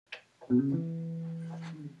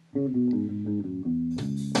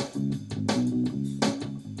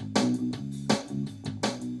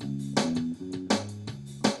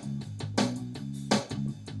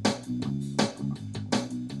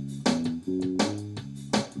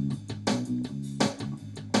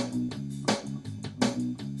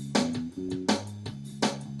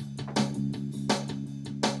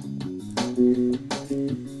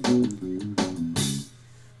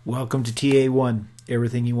Welcome to TA1,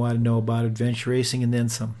 everything you want to know about adventure racing and then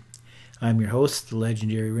some. I'm your host, the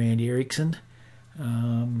legendary Randy Erickson.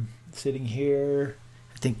 Sitting here,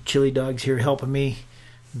 I think Chili Dog's here helping me.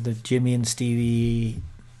 The Jimmy and Stevie,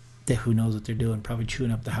 who knows what they're doing, probably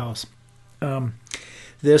chewing up the house.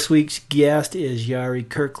 This week's guest is Yari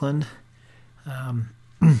Kirkland.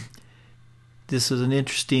 This is an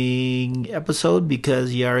interesting episode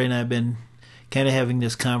because Yari and I have been kind of having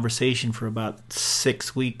this conversation for about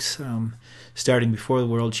 6 weeks, starting before the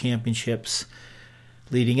World Championships,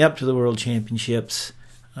 leading up to the World Championships,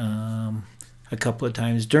 a couple of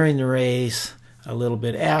times during the race, a little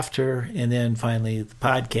bit after, and then finally the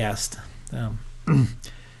podcast.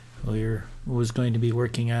 We was going to be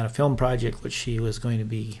working on a film project which she was going to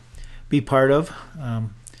be part of,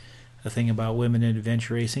 a thing about women in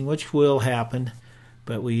adventure racing, which will happen,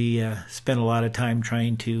 but we spent a lot of time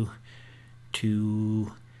trying to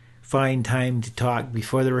find time to talk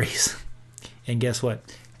before the race. And guess what?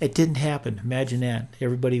 It didn't happen. Imagine that.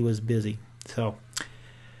 Everybody was busy. So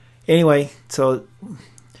anyway, so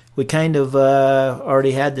we kind of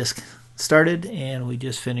already had this started and we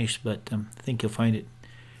just finished, but I think you'll find it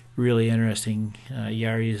really interesting.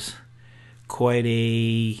 Yari is quite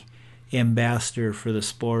a ambassador for the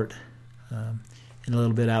sport, and a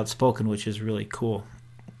little bit outspoken, which is really cool.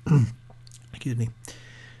 Excuse me.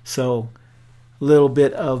 So little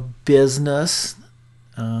bit of business,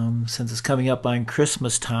 since it's coming up on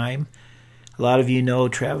Christmas time. A lot of you know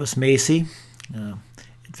Travis Macy,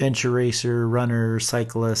 adventure racer, runner,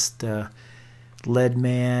 cyclist,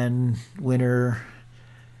 Leadman winner,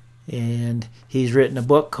 and he's written a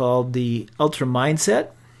book called The Ultra Mindset,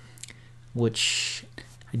 which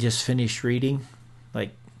I just finished reading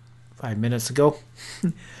like 5 minutes ago.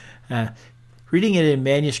 Reading it in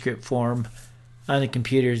manuscript form on the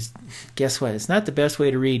computers, guess what? It's not the best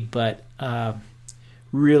way to read, but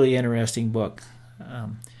really interesting book.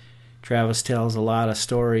 Travis tells a lot of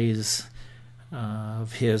stories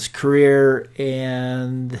of his career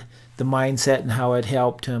and the mindset and how it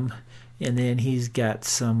helped him. And then he's got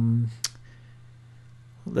some,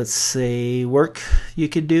 let's say, work you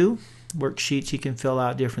could do, worksheets you can fill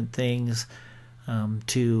out, different things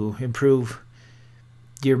to improve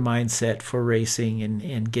your mindset for racing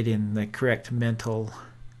and get in the correct mental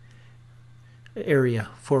area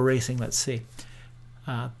for racing, let's see.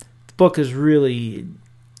 The book is really,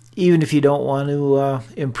 even if you don't want to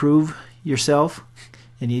improve yourself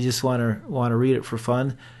and you just want to read it for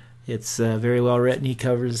fun, it's very well written. He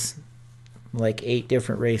covers like 8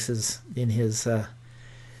 different races in his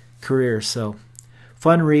career. So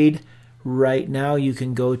fun read. Right now you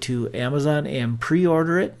can go to Amazon and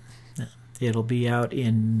pre-order it. It'll be out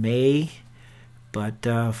in May,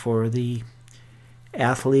 but for the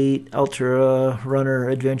athlete, ultra runner,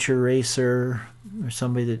 adventure racer, or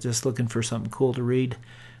somebody that's just looking for something cool to read,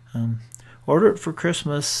 order it for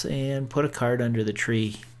Christmas and put a card under the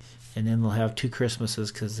tree, and then they'll have 2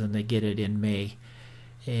 Christmases because then they get it in May.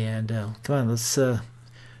 And come on, let's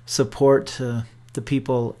support the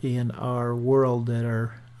people in our world that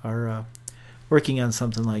are working on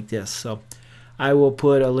something like this. So I will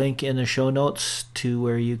put a link in the show notes to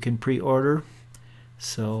where you can pre-order.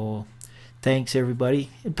 So thanks, everybody.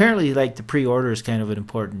 Apparently, like, the pre-order is kind of an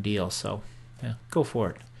important deal, so yeah, go for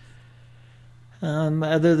it.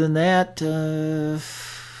 Other than that,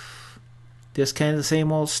 just kind of the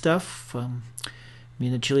same old stuff. Me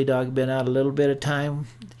and the Chili Dog have been out a little bit of time.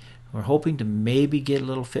 We're hoping to maybe get a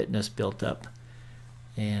little fitness built up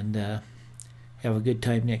and have a good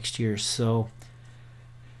time next year. So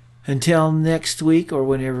until next week or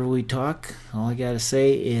whenever we talk, all I got to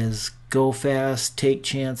say is go fast, take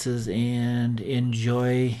chances, and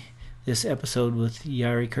enjoy this episode with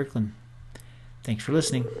Yari Kirkland. Thanks for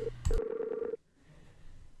listening.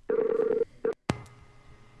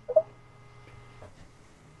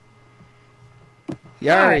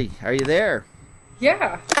 Yari, are you there?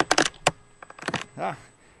 Yeah.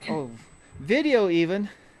 Oh, video even.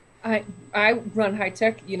 I run high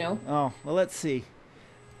tech, you know. Oh, well, let's see.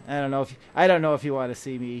 I don't know if you want to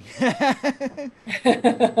see me.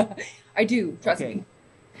 I do, trust me.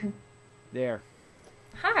 There.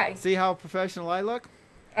 Hi. See how professional I look?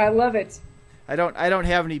 I love it. I don't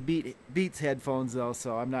have any Beats headphones though,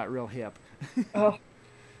 so I'm not real hip. Oh,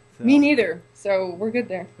 So me neither. So we're good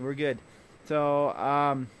there. we're good.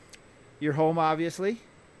 So you're home obviously.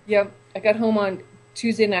 Yep. I got home on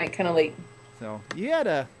Tuesday night, kind of late. So you had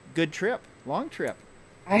a good trip, long trip.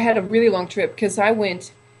 I had a really long trip because I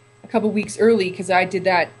went a couple weeks early because I did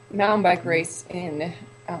that mountain bike race in.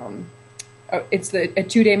 It's a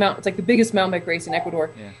 2-day mountain. It's like the biggest mountain bike race in Ecuador.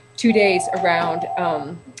 Yeah. 2 days around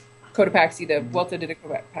Cotopaxi, the Vuelta de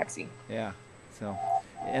Cotopaxi. Yeah. So,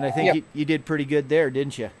 and I think Yep. you did pretty good there,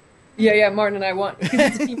 didn't you? Yeah, Martin and I won because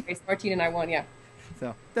it's a team race. Martin and I won. Yeah.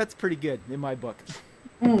 So that's pretty good in my book.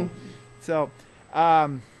 Mm. So,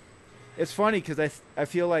 it's funny because I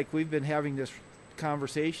feel like we've been having this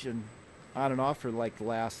conversation on and off for like the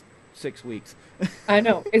last 6 weeks. I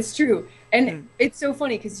know, it's true. And it's so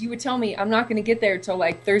funny because you would tell me I'm not going to get there till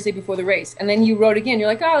like Thursday before the race. And then you wrote again. You're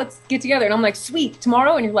like, oh, let's get together. And I'm like, sweet,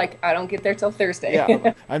 tomorrow? And you're like, I don't get there till Thursday.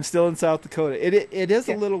 Yeah, I'm still in South Dakota. It is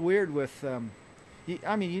a Yeah. little weird with,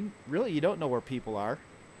 you don't know where people are.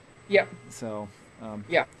 Yeah. So,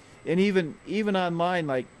 Yeah. and even online,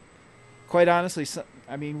 like, quite honestly,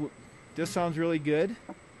 this sounds really good,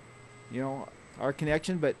 our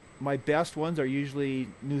connection, but my best ones are usually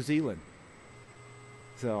New Zealand.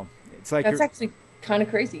 So it's like That's actually kind of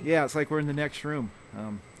crazy. yeah, it's like we're in the next room.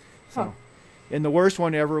 So, Huh. and the worst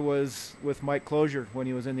one ever was with Mike Closure when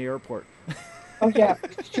he was in the airport. Oh, yeah,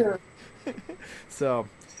 sure. So,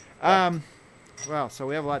 wow. So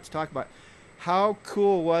we have a lot to talk about. How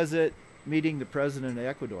cool was it meeting the president of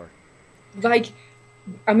Ecuador? Like,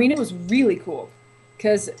 it was really cool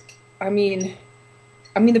because,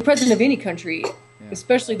 the president of any country, Yeah.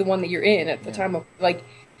 especially the one that you're in at the Yeah. time of,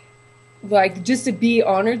 like just to be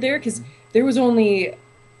honored there because there was only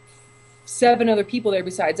 7 other people there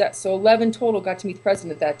besides us. So 11 total got to meet the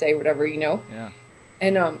president that day, whatever, Yeah.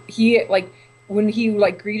 And he, like, when he,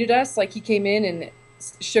 like, greeted us, like, he came in and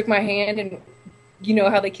shook my hand and, you know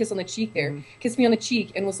how they kiss on the cheek there, kissed me on the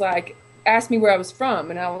cheek and was like, asked me where I was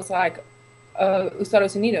from. And I was like,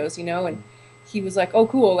 Estados Unidos, and he was like, oh,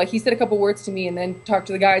 cool. Like, he said a couple words to me and then talked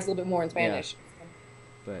to the guys a little bit more in Spanish.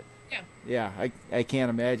 But Yeah. yeah, I can't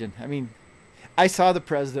imagine. I saw the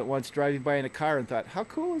president once driving by in a car and thought, how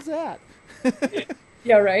cool is that?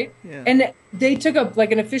 Yeah, right? Yeah. And they took up,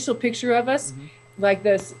 like, an official picture of us, like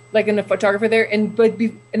this, like, in a photographer there. And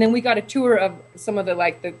then we got a tour of some of the,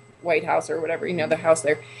 like, the White House or whatever, the house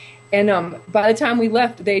there. And by the time we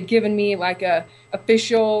left, they had given me, like, a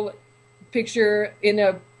official picture in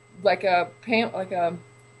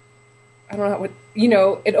I don't know what,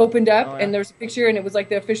 it opened up Oh, yeah. and there's a picture and it was like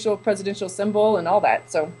the official presidential symbol and all that.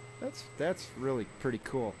 So, That's really pretty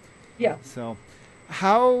cool. yeah. So,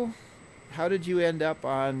 how did you end up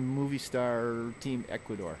on Movistar Team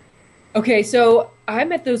Ecuador? Okay, so I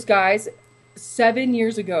met those guys 7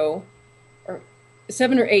 years ago, or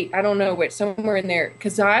 7 or 8, I don't know which, somewhere in there,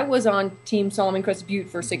 because I was on Team Solomon Crest Butte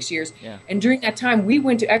for 6 years. Yeah. And during that time, we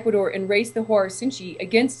went to Ecuador and raced the Juarez Cinchi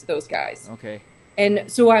against those guys. Okay.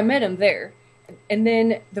 And so I met them there. And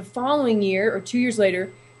then the following year, or 2 years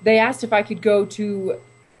later, they asked if I could go to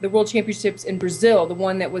the World Championships in Brazil, the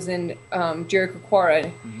one that was in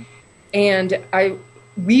Jericoacoara. And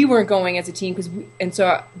we weren't going as a team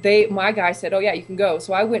so my guy said, oh yeah, you can go.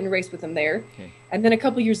 So I went and raced with them there. Okay. And then a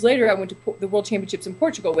couple years later, I went to the World Championships in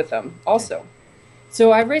Portugal with them also.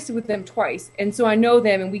 So I raced with them twice. And so I know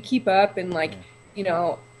them and we keep up and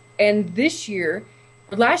and last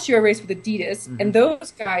year I raced with Adidas and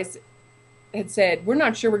those guys had said, we're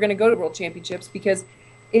not sure we're going to go to World Championships because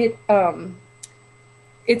it's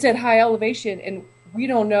at high elevation and we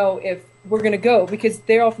don't know if we're going to go because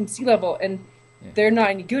they're all from sea level and they're not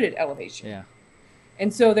any good at elevation. Yeah.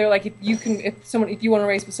 And so they're like, if you want to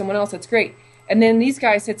race with someone else, that's great. And then these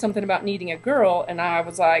guys said something about needing a girl, and I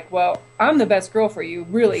was like, well, I'm the best girl for you,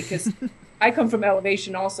 really, because I come from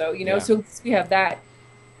elevation also, Yeah. so we have that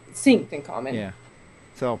synced in common. Yeah.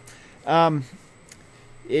 So,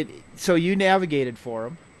 so you navigated for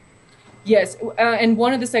them. Yes, and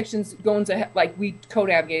one of the sections going to we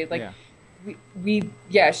co-navigated, we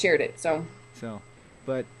shared it. So,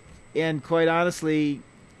 But, and quite honestly,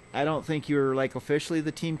 I don't think you were like officially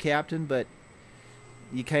the team captain, but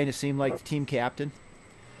you kind of seem like the team captain.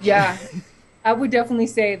 yeah, I would definitely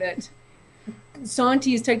say that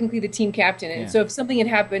Santi is technically the team captain, and so if something had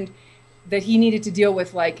happened that he needed to deal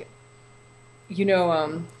with,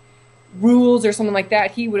 rules or something like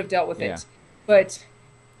that, he would have dealt with it. But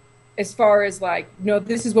as far as no,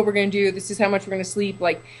 this is what we're going to do, this is how much we're going to sleep,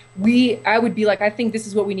 I would be like, I think this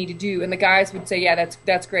is what we need to do, and the guys would say, yeah,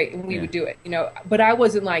 that's great, and we would do it, but I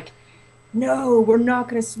wasn't like, no, we're not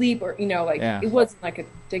going to sleep, or it wasn't like a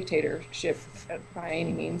dictatorship by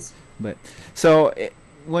any means. But so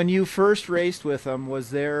when you first raced with them,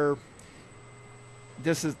 was there?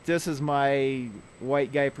 This is my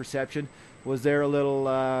white guy perception. Was there a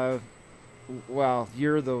little? Well,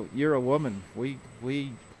 you're a woman. We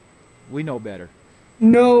know better.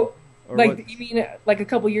 No, Or like what? you mean like a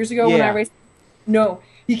couple years ago when I Yeah. raced? No,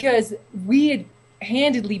 because we had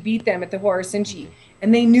handedly beat them at the Horacinci,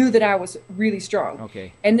 and they knew that I was really strong.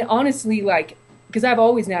 Okay. And honestly, like, because I've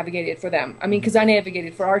always navigated for them. I mean, because I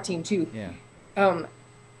navigated for our team too. Yeah. Um,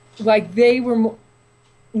 like they were,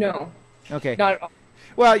 no, Okay. not at all.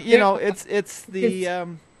 Well, They're- it's the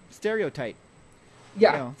stereotype.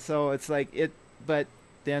 Yeah. So it's like it. But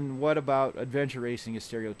then, what about adventure racing is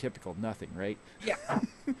stereotypical? Nothing, right? Yeah.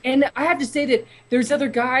 And I have to say that there's other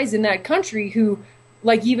guys in that country who,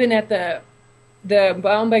 like, even at the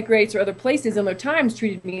mountain bike race or other places in their times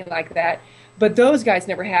treated me like that. But those guys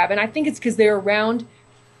never have. And I think it's because they're around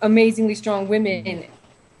amazingly strong women,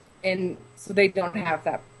 and so they don't have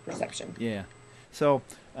that perception. Yeah. So,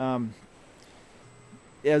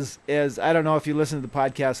 as I don't know if you listen to the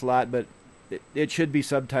podcast a lot, but it should be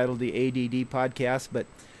subtitled the ADD podcast, but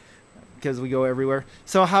because we go everywhere.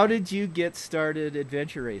 So, how did you get started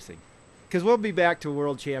adventure racing? Because we'll be back to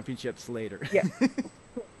World Championships later. Yeah.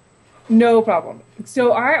 No problem.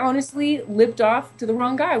 So I honestly lipped off to the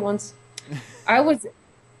wrong guy once. I was,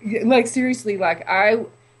 like, seriously, like, I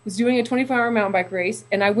was doing a 24-hour mountain bike race,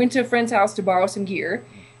 and I went to a friend's house to borrow some gear,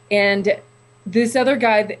 and this other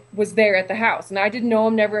guy that was there at the house, and I didn't know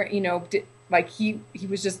him, never, like, he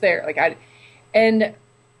was just there, like, and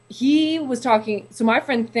he was talking, so my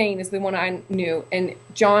friend Thane is the one I knew, and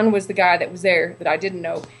John was the guy that was there that I didn't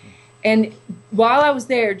know, and while I was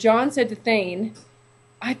there, John said to Thane,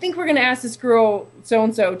 I think we're going to ask this girl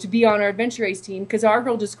so-and-so to be on our adventure race team because our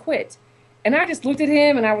girl just quit. And I just looked at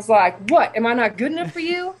him and I was like, what? Am I not good enough for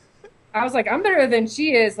you? I was like, I'm better than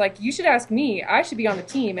she is. Like, you should ask me. I should be on the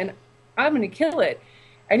team and I'm going to kill it.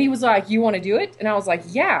 And he was like, you want to do it? And I was like,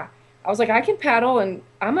 yeah. I was like, I can paddle and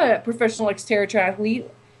I'm a professional Xterra triathlete.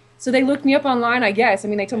 So they looked me up online, I guess. I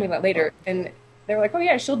mean, they told me that later. And they were like, oh,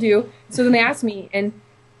 yeah, she'll do. So then they asked me. And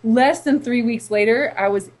less than 3 weeks later, I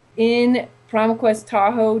was in Primal Quest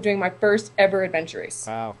Tahoe doing my first ever adventure race.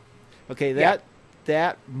 Wow. Okay, Yeah.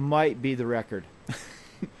 that might be the record.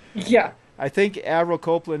 Yeah. I think Avril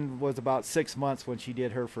Copeland was about 6 months when she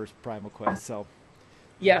did her first Primal Quest, so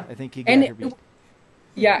Yeah. I think you got And her beat.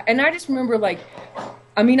 yeah, and I just remember, like,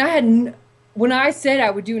 I mean, when I said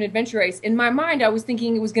I would do an adventure race, in my mind I was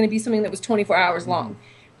thinking it was going to be something that was 24 hours long.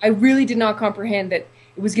 I really did not comprehend that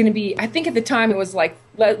it was going to be, I think at the time it was like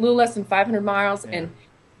a little less than 500 miles Yeah. and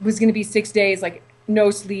it was going to be 6 days, like no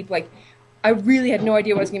sleep. Like, I really had no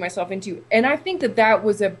idea what I was getting myself into. And I think that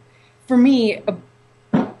was, for me, a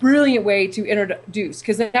brilliant way to introduce,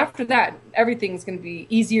 because after that, everything's going to be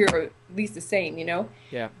easier or at least the same,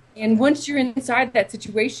 Yeah. And once you're inside that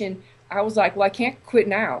situation, I was like, well, I can't quit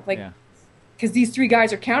now. Like, Yeah. because these 3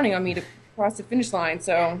 guys are counting on me to cross the finish line.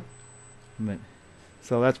 So,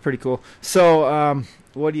 So that's pretty cool. So,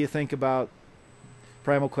 what do you think about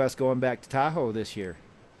Primal Quest going back to Tahoe this year?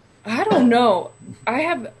 I don't know. I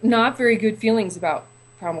have not very good feelings about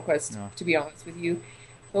Primal Quest, No. to be honest with you.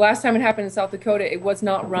 The last time it happened in South Dakota, it was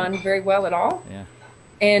not run very well at all. Yeah.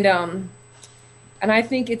 And I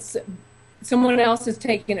think it's someone else has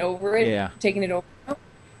taken over it, Yeah. taken it over,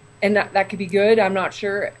 and that could be good. I'm not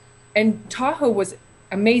sure. And Tahoe was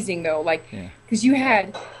amazing though, like, Yeah. because you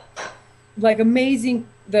had like amazing.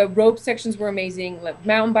 The rope sections were amazing, like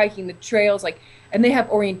mountain biking, the trails, like, and they have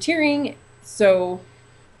orienteering. So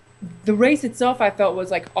the race itself, I felt,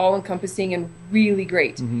 was like all encompassing and really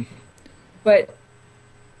great. Mhm. But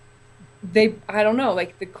I don't know,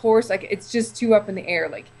 like the course, like it's just too up in the air.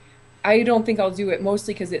 Like, I don't think I'll do it,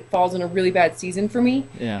 mostly because it falls in a really bad season for me.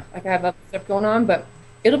 Yeah. Like, I have other stuff going on, but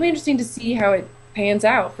it'll be interesting to see how it pans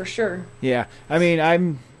out for sure. Yeah. I mean,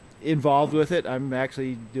 I'm involved with it. I'm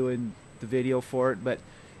actually doing the video for it, but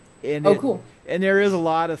Oh, cool. And there is a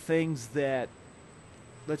lot of things that,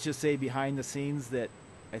 let's just say, behind the scenes that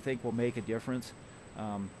I think will make a difference.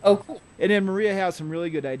 Oh, cool. And then Maria has some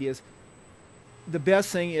really good ideas. The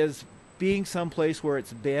best thing is being someplace where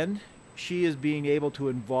it's been. She is being able to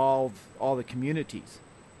involve all the communities.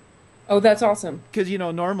 Oh, that's awesome. Because,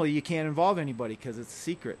 normally you can't involve anybody because it's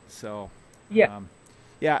secret. So, Yeah.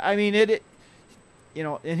 yeah, I mean, and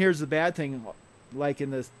here's the bad thing. Like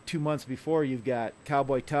in the 2 months before, you've got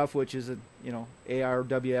Cowboy Tough, which is a,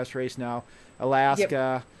 ARWS race now.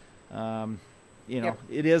 Alaska. Yep.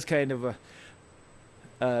 It is kind of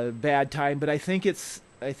a bad time, but I think it's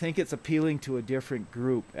appealing to a different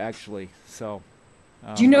group, actually. So,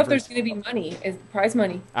 Do you know if Ever, there's going to be money, is prize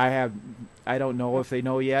money? I don't know if they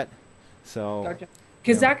know yet. So, Gotcha. you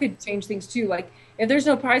Because know, that could change things too. Like if there's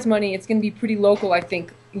no prize money, it's going to be pretty local, I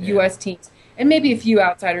think, yeah, U.S. teams and maybe a few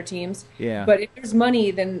outsider teams. yeah, But if there's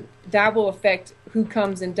money, then that will affect who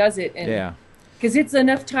comes and does it, and yeah, because it's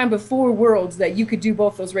enough time before Worlds that you could do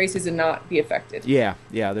both those races and not be affected. yeah,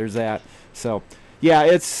 yeah. There's that. So, yeah,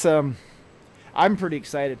 it's I'm pretty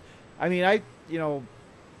excited. I mean, you know,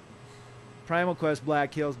 Primal Quest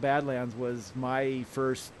Black Hills Badlands was my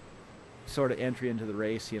first sort of entry into the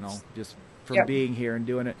race. You know, just from Yep. being here and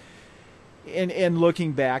doing it, and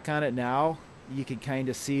looking back on it now, you can kind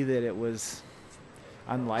of see that it was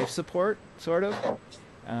on life support, sort of.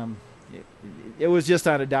 Um, it, it was just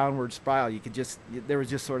on a downward spiral. You could just there was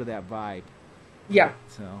just sort of that vibe. Yeah,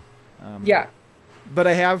 So, um, yeah. but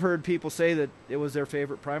I have heard people say that it was their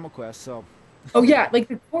favorite Primal Quest. So, Oh yeah, like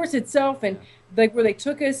the course itself and yeah, like where they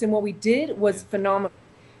took us and what we did was yeah, phenomenal.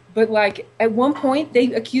 But like at one point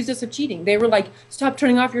they accused us of cheating. They were like, "Stop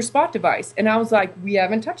turning off your spot device," and I was like, "We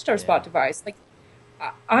haven't touched our yeah, spot device." Like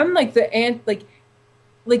I'm like the ant like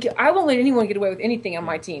I won't let anyone get away with anything on yeah,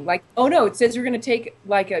 my team. Like, oh no, it says you're going to take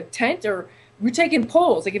like a tent or we're taking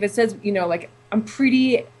poles. Like if it says, like I'm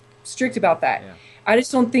pretty strict about that. yeah, I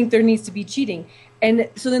just don't think there needs to be cheating. And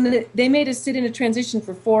so then they made us sit in a transition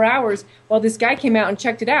for 4 hours while this guy came out and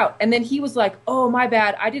checked it out. And then he was like, "Oh, my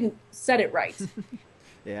bad. I didn't set it right."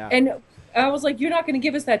 yeah, And I was like, "You're not going to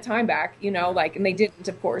give us that time back, like," and they didn't,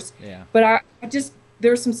 of course. yeah, But I just,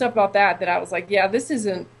 there was some stuff about that I was like, yeah, this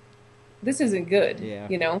isn't good, yeah.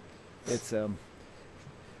 you know? It's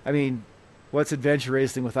I mean, what's adventure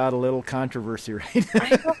racing without a little controversy, right?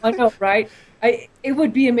 I know, right? It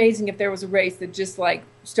would be amazing if there was a race that just like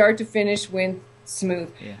start to finish went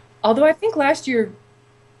smooth. Yeah. Although I think last year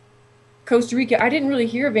Costa Rica, I didn't really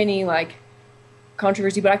hear of any like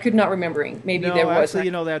controversy, but I could not remembering. Maybe there No, was. actually,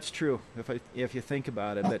 that's true. If you think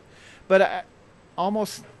about it, but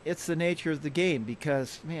almost it's the nature of the game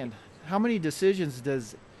because man, how many decisions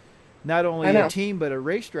does not only I a know. team but a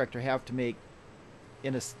race director have to make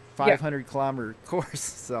in a Yeah. 500-kilometer course?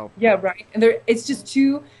 So Yeah, right. And it's just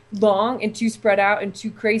too long and too spread out and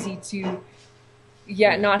too crazy to,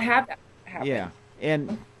 yeah, not have that happen. yeah,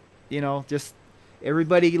 and just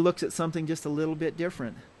everybody looks at something just a little bit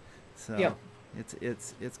different. Yeah. So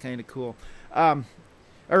it's kind of cool. Um,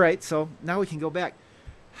 all right, so now we can go back.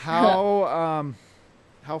 How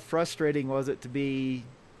frustrating was it to be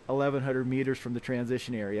 1,100 meters from the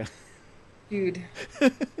transition area? Dude,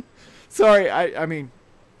 Sorry, I mean,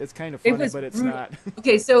 it's kind of it funny, was but it's brutal. not.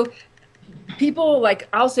 Okay, so people like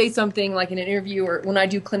I'll say something like in an interview or when I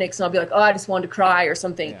do clinics and I'll be like, "Oh, I just wanted to cry" or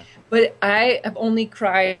something. Yeah. But I have only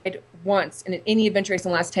cried once in any adventure race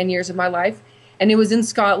in the last 10 years of my life, and it was in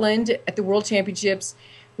Scotland at the World Championships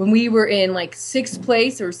when we were in like 6th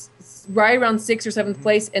place or right around 6th or 7th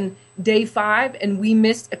place in day 5 and we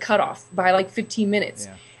missed a cutoff by like 15 minutes.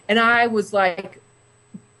 Yeah. And I was like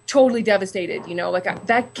totally devastated, like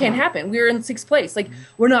that can't happen. We were in 6th place. Like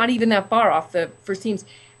we're not even that far off the first teams.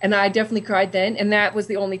 And I definitely cried then. And that was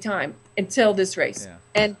the only time until this race. Yeah.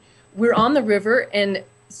 And we're on the river and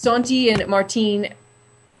Santi and Martine,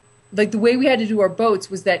 like the way we had to do our boats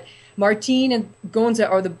was that Martine and Gonza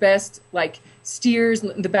are the best like steers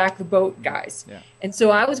in the back of the boat guys. Yeah. And so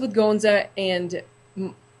I was with Gonza and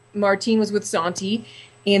Martine was with Santi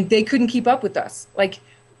and they couldn't keep up with us. Like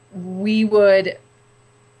we would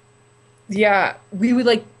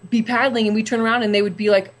like be paddling and we'd turn around and they would be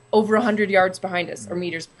like over 100 yards behind us or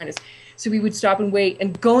meters behind us. So we would stop and wait.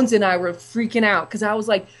 And Gonza and I were freaking out because I was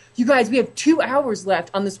like, "You guys, we have 2 hours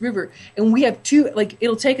left on this river and we have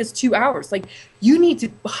it'll take us 2 hours. Like you need to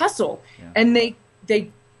hustle." Yeah. And they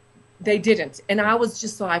didn't. And I was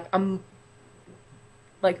just like, I'm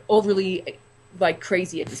like overly like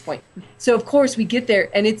crazy at this point. So of course we get there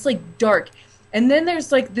and it's like dark. And then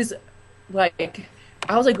there's like this like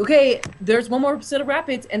I was like, okay, there's one more set of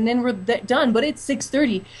rapids, and then we're done. But it's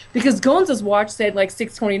 6:30 because Gonza's watch said like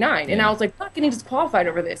 6:29, and Yeah. I was like, I'm not getting disqualified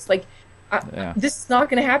over this. Like, Yeah. this is not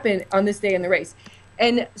going to happen on this day in the race.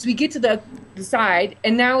 And so we get to the side,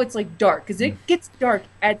 and now it's like dark because it gets dark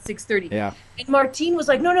at 6:30. Yeah. And Martine was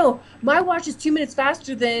like, no, my watch is 2 minutes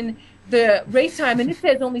faster than the race time, and it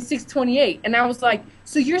says only 6:28. And I was like,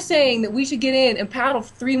 so you're saying that we should get in and paddle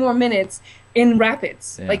 3 more minutes in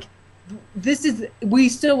rapids? Yeah. Like, we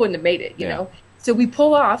still wouldn't have made it, you Yeah. know? So we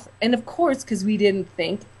pull off, and of course, because we didn't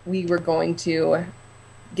think we were going to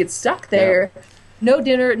get stuck there, no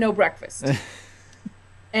dinner, no breakfast.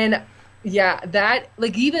 And yeah, that,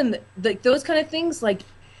 like, even like those kind of things, like,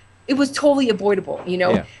 it was totally avoidable, you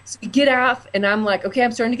know? Yeah. So we get off, and I'm like, okay,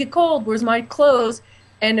 I'm starting to get cold. Where's my clothes?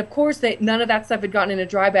 And of course, none of that stuff had gotten in a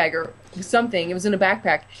dry bag or something. It was in a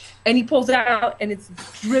backpack. And he pulls it out, and it's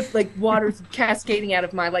dripped, like water's cascading out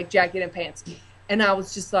of my like jacket and pants. And I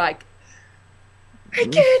was just like, I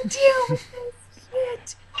can't deal with this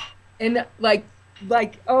shit. And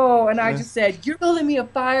and I just said, you're building me a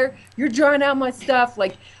fire. You're drying out my stuff.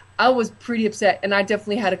 Like, I was pretty upset, and I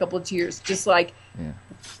definitely had a couple of tears. Just like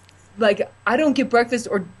I don't get breakfast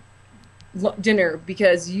or dinner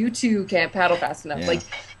because you two can't paddle fast enough.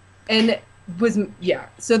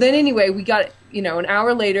 So then anyway, we got, an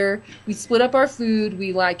hour later, we split up our food.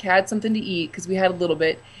 We like had something to eat because we had a little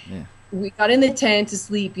bit. Yeah. We got in the tent to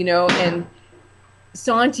sleep, and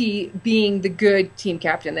Santi, being the good team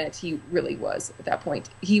captain that he really was at that point,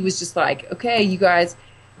 he was just like, okay, you guys,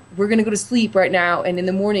 we're going to go to sleep right now. And in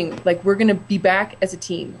the morning, like, we're going to be back as a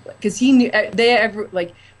team. Because he knew,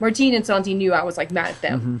 Martine and Santi knew I was like mad at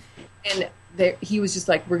them. Mm-hmm. And he was just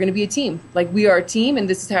like, we're going to be a team. Like, we are a team, and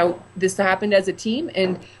this is how this happened as a team,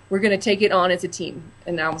 and we're going to take it on as a team.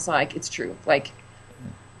 And I was like, it's true. Like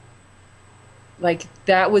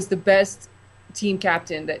that was the best team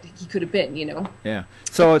captain that he could have been, Yeah.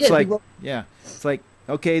 So it's it's like,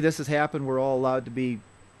 okay, this has happened. We're all allowed to be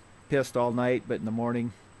pissed all night, but in the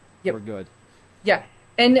morning, we're good. Yeah.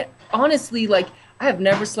 And honestly, like, I have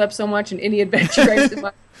never slept so much in any adventure race in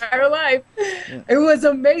my entire life. Yeah. It was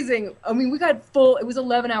amazing. I mean, it was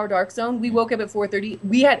 11-hour dark zone. We woke up at 4:30.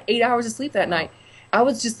 We had 8 hours of sleep that night. I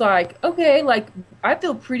was just like, okay, like, I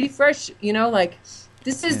feel pretty fresh, like,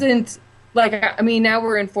 this isn't, like, I mean, now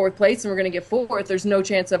we're in 4th place and we're going to get 4th. There's no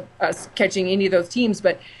chance of us catching any of those teams,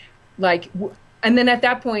 but, like, and then at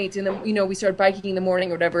that point, and then, we started biking in the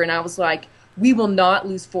morning or whatever, and I was like, we will not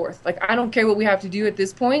lose 4th. Like, I don't care what we have to do at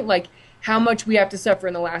this point, like, how much we have to suffer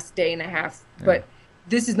in the last day and a half, but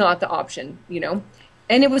this is not the option,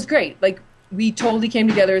 And it was great. Like, we totally came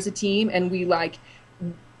together as a team, and we, like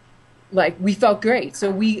we felt great.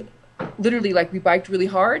 So we literally, like, we biked really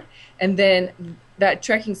hard, and then that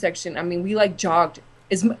trekking section, I mean, we, like, jogged.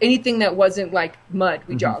 Anything that wasn't, like, mud,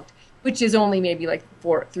 we jogged, which is only maybe, like,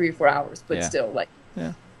 3 or 4 hours, but still, like,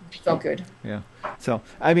 felt good. Yeah. So,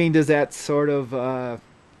 I mean, does that sort of,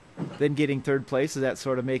 then getting 3rd place, does that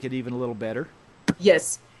sort of make it even a little better?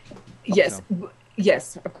 Yes. Yes. So.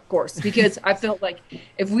 Yes, of course. Because I felt like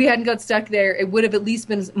if we hadn't got stuck there, it would have at least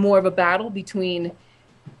been more of a battle between,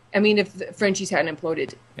 I mean, if the Frenchies hadn't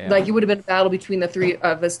imploded. Yeah. Like, it would have been a battle between the 3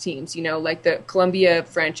 of us teams, like the Columbia,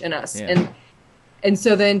 French, and us. Yeah. And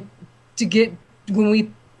so then to get, when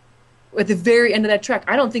we, at the very end of that trek,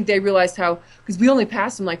 I don't think they realized how, because we only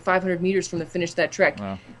passed them like 500 meters from the finish of that trek.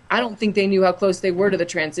 Wow. I don't think they knew how close they were to the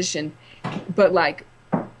transition. But, like,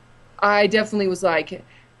 I definitely was like,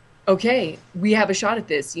 okay, we have a shot at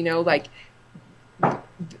this,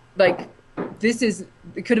 like this is,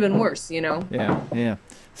 it could have been worse, Yeah.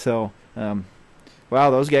 So,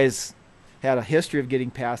 wow, those guys had a history of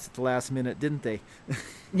getting past at the last minute, didn't they?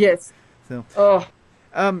 Yes. So,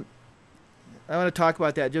 I want to talk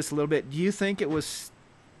about that just a little bit. Do you think it was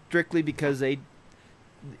strictly because they,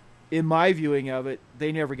 in my viewing of it,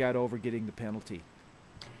 they never got over getting the penalty?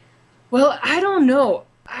 Well, I don't know.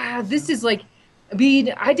 This is like, I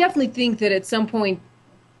mean, I definitely think that at some point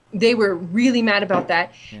they were really mad about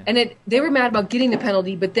that. Yeah. And they were mad about getting the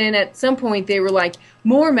penalty, but then at some point they were like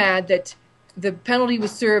more mad that the penalty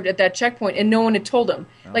was served at that checkpoint and no one had told them.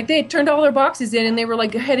 Oh. Like, they had turned all their boxes in and they were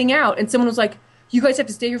like heading out, and someone was like, you guys have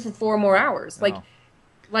to stay here for 4 more hours. Like,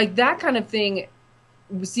 like that kind of thing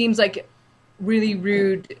seems like really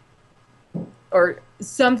rude, or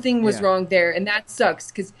something was wrong there, and that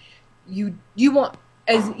sucks because you want,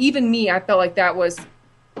 as even me, I felt like that was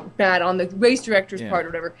bad on the race director's part or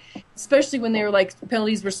whatever, especially when they were like,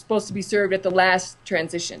 penalties were supposed to be served at the last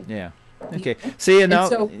transition. Yeah. Okay. See, and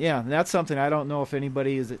now, that's something I don't know if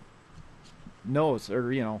anybody knows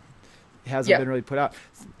or, hasn't been really put out.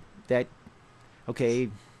 That, okay,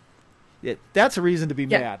 that's a reason to be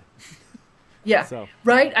mad. Yeah, so.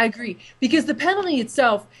 Right, I agree. Because the penalty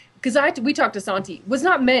itself, because we talked to Santi, was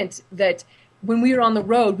not meant that when we were on the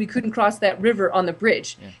road, we couldn't cross that river on the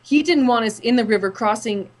bridge. Yeah. He didn't want us in the river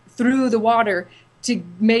crossing through the water to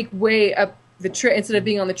make way up the trail instead of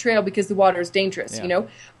being on the trail because the water is dangerous,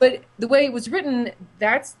 But the way it was written,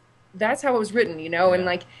 that's how it was written, And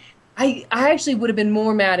like, I actually would have been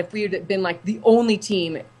more mad if we had been like the only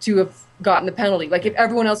team to have gotten the penalty. Like, if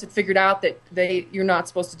everyone else had figured out that you're not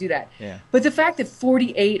supposed to do that. Yeah. But the fact that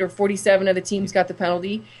 48 or 47 of the teams got the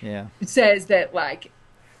penalty, it says that, like,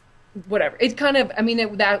 whatever. It kind of, I mean, it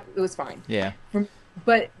was fine. Yeah.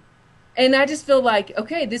 But, and I just feel like,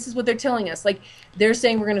 okay, this is what they're telling us. Like, they're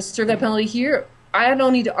saying we're going to serve that penalty here. I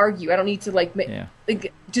don't need to argue. I don't need to, like,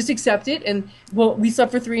 just accept it. And well, we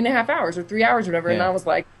slept for 3.5 hours or 3 hours or whatever. And Yeah. I was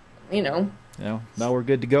like, you know, Now we're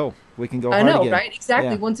good to go. We can go I hard know, again. right?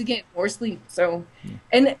 Exactly. Yeah. Once again, more sleep. So,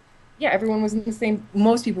 and yeah, everyone was in the same,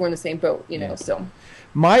 most people were in the same boat, you know, Yeah. so.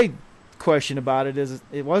 My question about it is,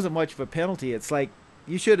 it wasn't much of a penalty. It's like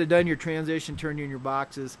you should have done your transition, turned in your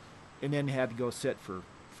boxes, and then had to go sit for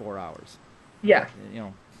 4 hours. Yeah. You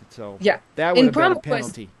know, so Yeah. that would In have been a PromoQuest,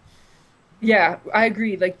 penalty. yeah, I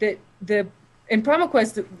agree. Like in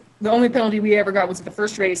PromoQuest, the only penalty we ever got was at the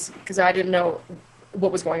first race because I didn't know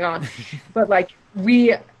what was going on. But like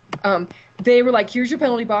they were like, here's your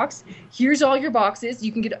penalty box. Here's all your boxes.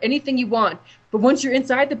 You can get anything you want. But once you're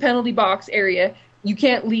inside the penalty box area, you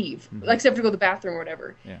can't leave, except to go to the bathroom or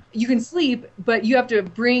whatever. Yeah. You can sleep, but you have to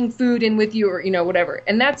bring food in with you or, you know, whatever.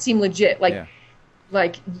 And that seemed legit. Like, Yeah.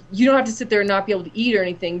 like you don't have to sit there and not be able to eat or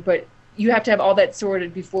anything, but you have to have all that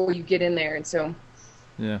sorted before you get in there. And so,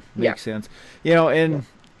 Yeah, makes sense. You know, and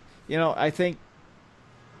you know, I think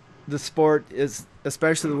the sport is,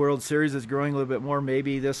 especially the World Series, is growing a little bit more.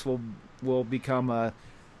 Maybe this will become a.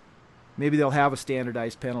 Maybe they'll have a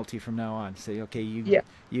standardized penalty from now on. Say, okay, you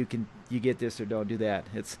get this or don't do that.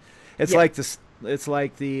 It's like this. It's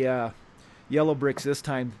like the yellow bricks this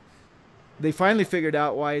time. They finally figured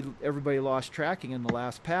out why everybody lost tracking in the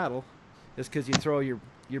last paddle. Is because you throw your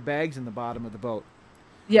bags in the bottom of the boat.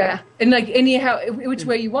 yeah. And like anyhow, which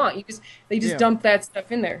way you want, they just Yeah. dump that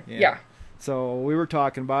stuff in there. Yeah. So we were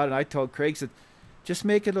talking about it, and I told Craig, said, just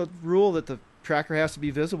make it a rule that the tracker has to be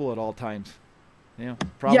visible at all times. You know,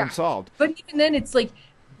 problem solved. But even then, it's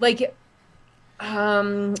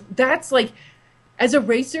that's like, as a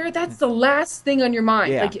racer, that's the last thing on your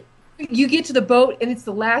mind. Yeah. Like, you get to the boat and it's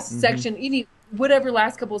the last section. You need whatever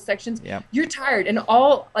last couple of sections. Yeah. You're tired, and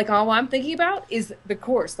all I'm thinking about is the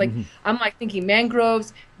course. Like I'm like thinking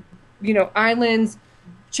mangroves, you know, islands,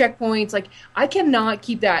 checkpoints. Like I cannot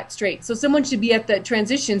keep that straight. So someone should be at the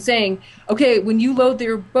transition saying, okay, when you load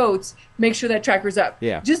their boats, make sure that tracker's up.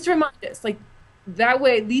 Yeah. Just to remind us, like that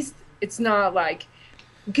way at least it's not like,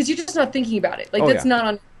 because you're just not thinking about it. Like that's not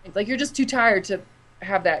on. Like you're just too tired to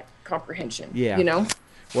have that comprehension. Yeah. You know.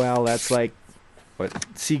 Well, that's like what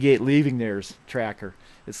Seagate leaving theirs tracker.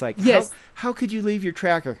 It's like, Yes. how could you leave your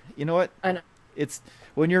tracker? You know what? I know. It's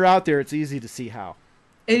when you're out there, it's easy to see how.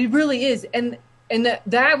 It really is, and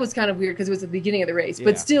that was kind of weird because it was the beginning of the race. Yeah.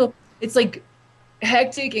 But still, it's like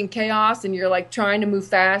hectic and chaos, and you're like trying to move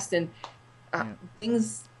fast, and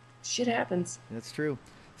shit happens. That's true.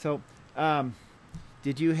 So,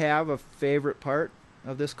 did you have a favorite part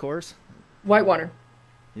of this course? Whitewater.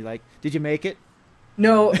 Did you make it?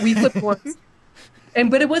 No, we flipped once.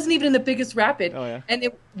 But it wasn't even in the biggest rapid. Oh, yeah. And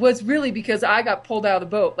it was really because I got pulled out of the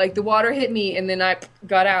boat. Like the water hit me and then I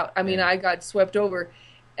got out. I mean, I got swept over.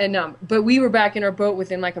 And but we were back in our boat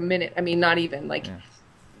within like a minute. I mean, not even like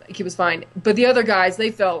it was fine. But the other guys, they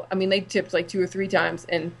tipped like 2 or 3 times,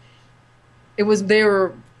 and they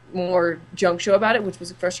were more junk show about it, which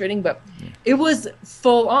was frustrating, but it was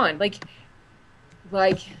full on. Like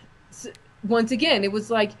once again, it was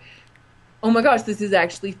like, oh my gosh, this is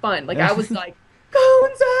actually fun. Like I was like,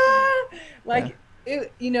 Gonza! Like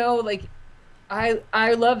it, you know, like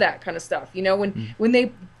I love that kind of stuff. You know, when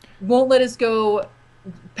they won't let us go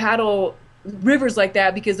paddle rivers like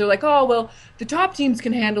that because they're like, oh well, the top teams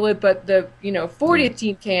can handle it, but the 40th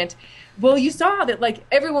team can't. Well, you saw that like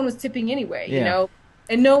everyone was tipping anyway, you know,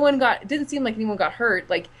 and it didn't seem like anyone got hurt.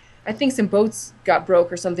 Like I think some boats got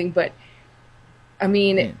broke or something, but I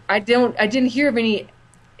mean, I didn't hear of any.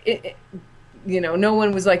 No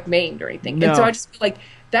one was like maimed or anything. No. And so I just feel like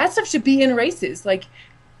that stuff should be in races. Like,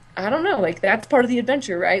 I don't know, like that's part of the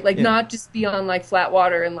adventure, right? Like not just be on like flat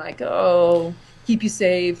water and like, oh, keep you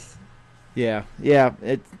safe. Yeah,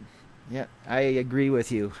 I agree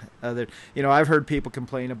with you. I've heard people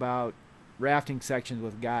complain about rafting sections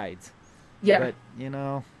with guides. Yeah. But,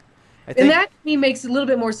 I think... And that to me makes a little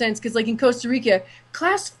bit more sense because like in Costa Rica,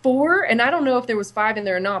 class 4, and I don't know if there was 5 in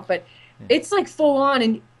there or not, but it's like full on.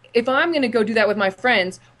 And if I'm going to go do that with my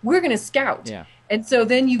friends, we're going to scout. Yeah. And so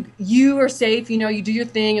then you are safe, you do your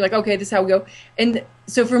thing. You're like, okay, this is how we go. And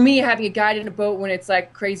so for me, having a guide in a boat when it's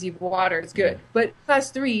like crazy water is good. Yeah. But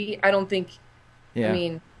class 3, I don't think, Yeah. I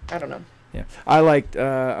mean, I don't know. Yeah. I liked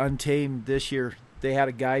Untamed this year. They had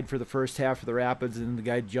a guide for the first half of the rapids, and the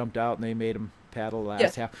guy jumped out, and they made him paddle the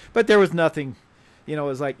last half. But there was nothing, it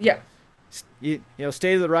was like, stay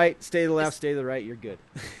to the right, stay to the left, stay to the right, you're good.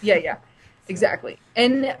 Yeah. Exactly.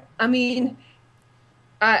 And I mean,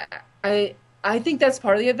 I think that's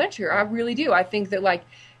part of the adventure. I really do. I think that like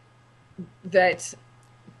that's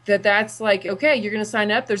like, okay, you're going to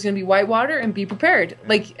sign up. There's going to be whitewater and be prepared.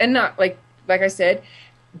 Like, and not like I said,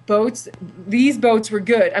 boats, these boats were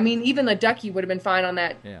good. I mean, even the Ducky would have been fine on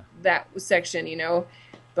Yeah. that section, you know.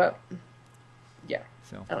 But yeah,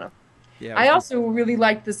 So I don't know. yeah. I also really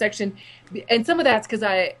liked the section, and some of that's because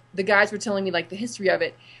the guys were telling me like the history of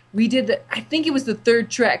it. We did I think it was the third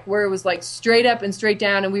trek where it was like straight up and straight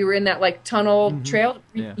down, and we were in that like tunnel trail.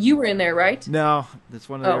 Yeah. You were in there, right? No, that's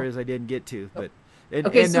one of the Oh. areas I didn't get to. But and,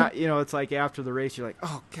 Okay, and so- now, you know, it's like after the race, you're like,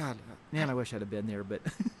 oh God, man, I wish I'd have been there. But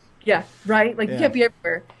Yeah, right. Like you Yeah. can't be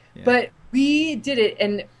everywhere. Yeah. But we did it,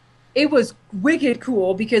 and it was wicked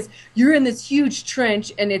cool because you're in this huge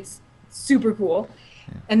trench, and it's super cool.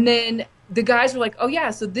 And then the guys were like, "Oh yeah,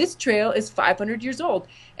 so this trail is 500 years old,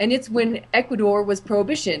 and it's when Ecuador was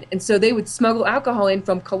prohibition, and so they would smuggle alcohol in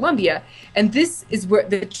from Colombia, and this is where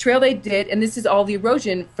the trail they did, and this is all the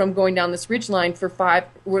erosion from going down this ridge line for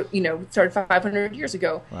started 500 years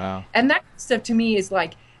ago, wow, and that stuff to me is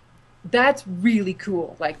like, that's really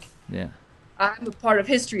cool, like." yeah, I'm a part of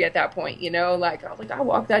history at that point, you know, like I was like, I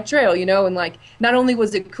walked that trail, you know, and like not only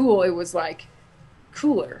was it cool, it was like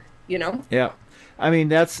cooler, you know? yeah. I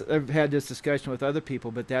mean, I've had this discussion with other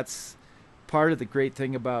people, but that's part of the great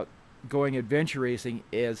thing about going adventure racing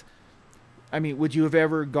is, I mean, would you have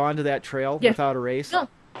ever gone to that trail Yeah. without a race?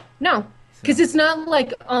 No, because it's not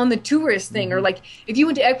like on the tourist thing or like if you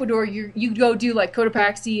went to Ecuador, you go do like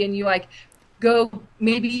Cotopaxi and you like go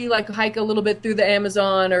maybe like hike a little bit through the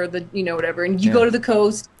Amazon or the, you know, whatever, and you Yeah. go to the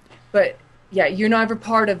coast, but yeah, you're not ever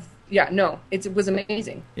part of, no, it was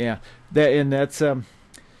amazing. Yeah, that's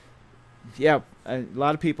yeah. A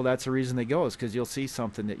lot of people, that's the reason they go, is because you'll see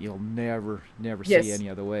something that you'll never Yes. see any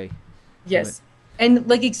other way. Yes. And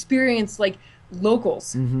like experience like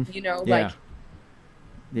locals, you know, Yeah. like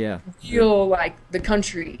Yeah, feel like the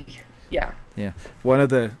country. Yeah. yeah. One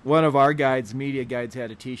of our guides, media guides, had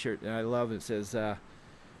a T-shirt, and I love it. It says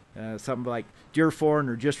something like, "Dear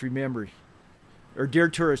foreigner, just remember," or "Dear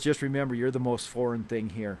tourist, just remember, you're the most foreign thing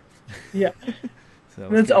here." Yeah. So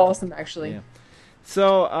That's awesome, actually. Yeah.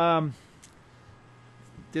 So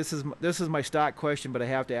this is my stock question, but I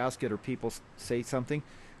have to ask it, or people say something.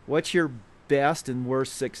 What's your best and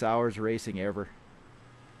worst 6 hours racing ever?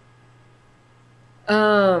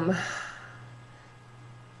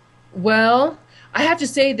 Well, I have to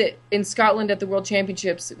say that in Scotland at the World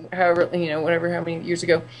Championships, however, you know, whatever, how many years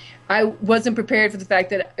ago, I wasn't prepared for the fact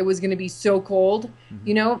that it was going to be so cold,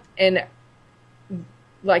 you know, and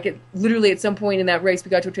like literally at some point in that race,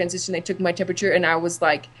 we got to a transition, they took my temperature, and I was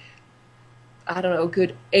like, I don't know, a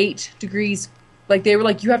good 8 degrees. Like they were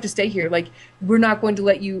like, you have to stay here. Like we're not going to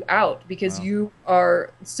let you out because Wow. you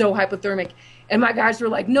are so hypothermic. And my guys were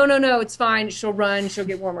like, no, it's fine. She'll run. She'll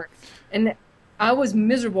get warmer. And I was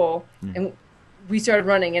miserable. And we started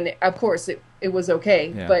running. And of course, it was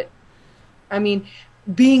okay. Yeah. But I mean,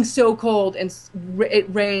 being so cold and it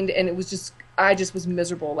rained and I just was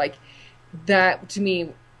miserable. Like that to me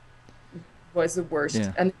was the worst.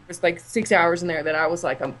 Yeah. And there was like 6 hours in there that I was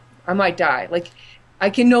like, I might die. Like I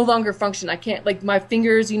can no longer function. I can't, like my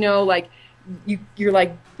fingers, you know, like you're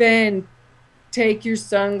like, Ben, take your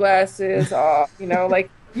sunglasses off, you know, like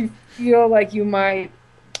you feel like you might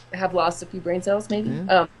have lost a few brain cells maybe.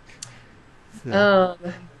 Yeah.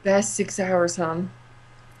 Best 6 hours,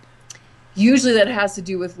 usually that has to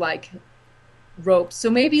do with like ropes. So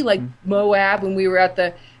maybe like Moab when we were at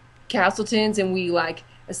the Castletons and we like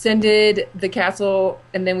ascended the castle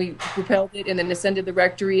and then we rappelled it and then ascended the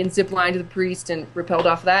rectory and zip lined to the priest and rappelled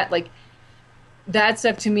off that. Like that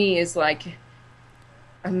stuff to me is like,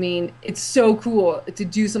 I mean, it's so cool to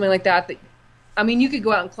do something like that. I mean, you could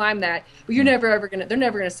go out and climb that, but they're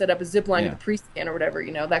never gonna set up a zip line Yeah. to the priest stand or whatever,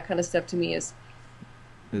 you know, that kind of stuff to me is,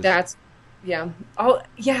 It's-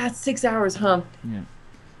 it's 6 hours, Yeah.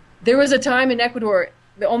 There was a time in Ecuador,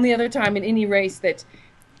 the only other time in any race that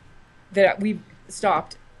we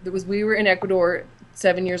stopped, we were in Ecuador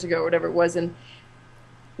 7 years ago or whatever it was, and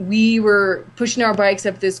we were pushing our bikes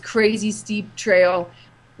up this crazy steep trail.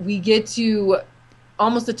 We get to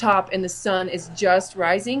almost the top and the sun is just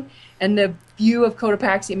rising and the view of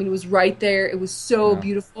Cotopaxi, I mean, it was right there. It was so Yeah.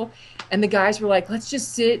 beautiful. And the guys were like, let's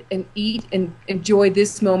just sit and eat and enjoy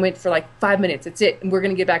this moment for like 5 minutes. That's it. And we're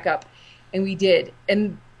going to get back up. And we did.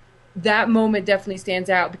 And that moment definitely stands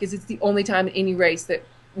out because it's the only time in any race that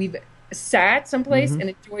we've sat someplace and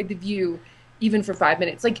enjoyed the view even for 5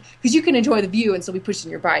 minutes. Like, because you can enjoy the view and still be pushing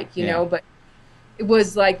your bike, you know, but it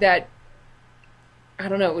was like that. I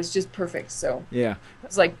don't know. It was just perfect. So Yeah. it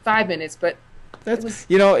was like 5 minutes, but That's it was,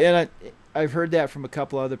 you know, and I've heard that from a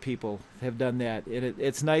couple other people have done that.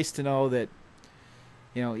 It's nice to know that,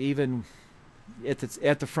 you know, even at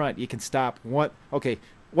the front you can stop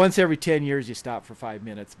once every 10 years you stop for 5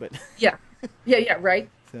 minutes, but yeah, right.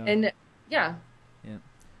 so, And yeah,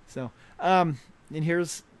 So, and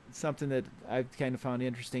here's something that I've kind of found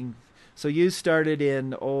interesting. So you started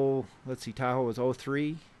in Tahoe was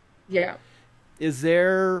 '03. Yeah. Is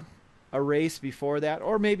there a race before that,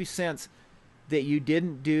 or maybe since, that you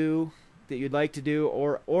didn't do that you'd like to do,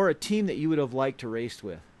 or a team that you would have liked to race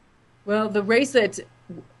with? Well, the race that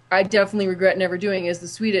I definitely regret never doing is the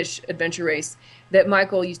Swedish adventure race that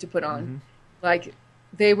Michael used to put on. Mm-hmm. Like,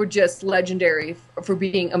 they were just legendary for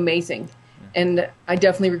being amazing, and I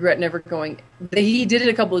definitely regret never going. He did it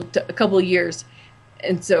a couple of years,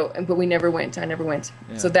 and so, but we never went. I never went.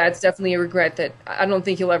 Yeah. So that's definitely a regret that I don't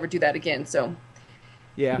think he'll ever do that again. So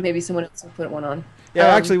Yeah. maybe someone else will put one on. Yeah,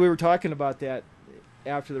 actually, we were talking about that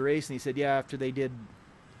after the race, and he said, yeah, after they did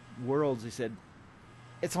Worlds, he said,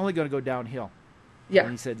 it's only going to go downhill. Yeah.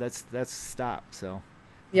 And he said, that's stop. So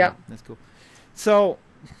Yeah. that's cool. So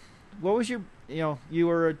what was your, you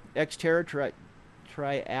were an ex-terra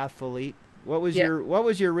triathlete. What was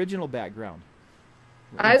your original background?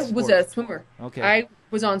 I was a swimmer. Okay. I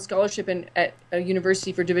was on scholarship at a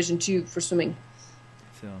university for Division II for swimming.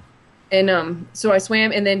 So. And so I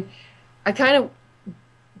swam, and then I kind of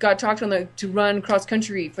got talked on to run cross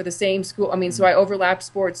country for the same school. I mean, so I overlapped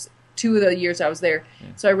sports 2 of the years I was there. Yeah.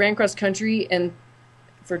 So I ran cross country and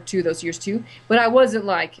for 2 of those years too. But I wasn't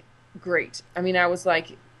like great. I mean, I was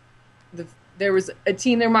like there was a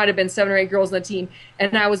team. There might have been 7 or 8 girls on the team,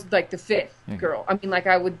 and I was like the 5th girl. I mean, like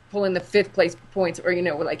I would pull in the 5th place points, or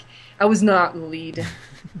like I was not the lead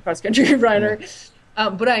cross country runner.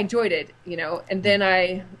 But I enjoyed it, And then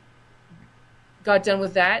I got done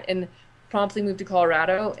with that and promptly moved to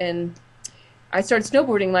Colorado, and I started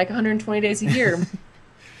snowboarding like 120 days a year.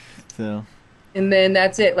 So. And then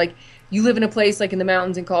that's it. Like, you live in a place like in the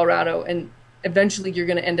mountains in Colorado, and eventually you're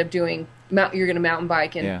going to end up doing you're going to mountain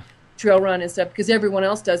bike and trail run and stuff because everyone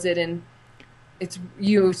else does it, and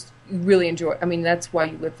you really enjoy. I mean, that's why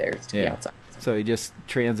you live there, is to be outside. So you just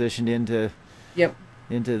transitioned into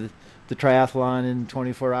the triathlon in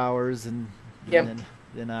 24 hours, and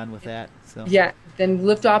then on with that. So then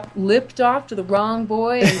lipped off to the wrong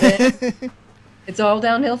boy, and then it's all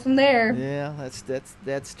downhill from there. Yeah,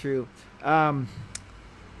 that's true.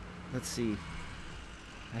 Let's see.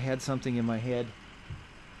 I had something in my head.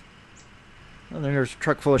 Well, there's a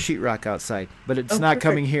truck full of sheetrock outside, but it's not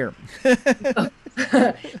coming here.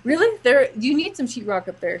 Really? You need some sheetrock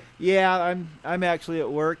up there. Yeah, I'm actually at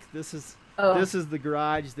work. This is the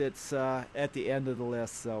garage that's at the end of the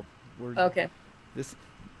list. So we're okay.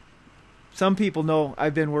 Some people know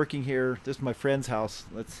I've been working here. This is my friend's house.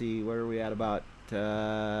 Let's see, where are we at? About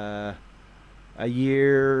over a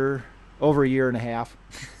year and a half.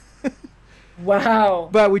 Wow.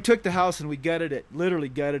 But we took the house and we literally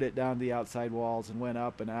gutted it down to the outside walls and went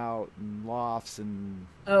up and out and lofts and.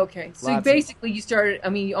 Okay, so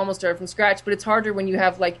you almost started from scratch, but it's harder when you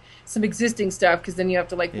have like some existing stuff because then you have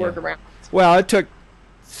to work around. Well, it took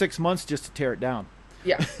 6 months just to tear it down.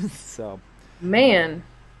 Yeah. So. Man.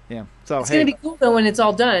 Yeah. So it's gonna be cool though when it's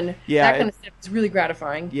all done. Yeah. That kind of stuff is really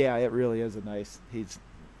gratifying. Yeah, it really is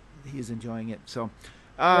he's enjoying it. So,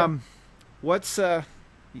 what's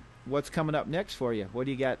coming up next for you? What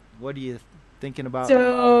do you got? What are you thinking about?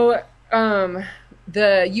 So,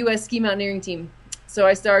 the U.S. Ski Mountaineering team.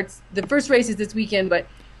 So the first race is this weekend, but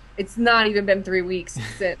it's not even been 3 weeks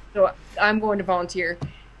since. So I'm going to volunteer,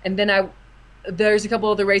 and then there's a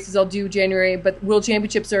couple other races I'll do January, but World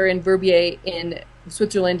Championships are in Verbier in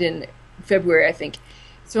Switzerland in February, I think.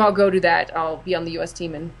 So I'll go to that. I'll be on the U.S.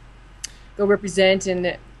 team and go represent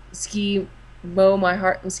and ski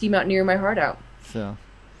mountaineer my heart out. So.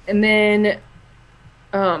 And then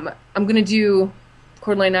I'm going to do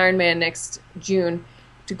Coeur d'Alene Ironman next June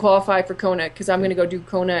to qualify for Kona, because I'm going to go do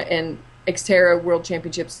Kona and Xterra World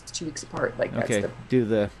Championships 2 weeks apart. That's do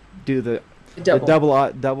the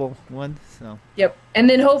double one. So. Yep. And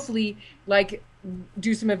then hopefully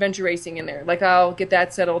do some adventure racing in there. I'll get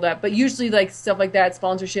that settled up. But usually stuff like that,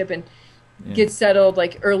 sponsorship and get settled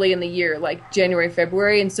early in the year, January,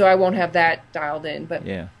 February, and so I won't have that dialed in. But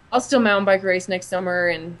I'll still mountain bike race next summer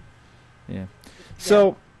and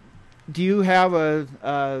So, do you have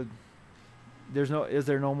is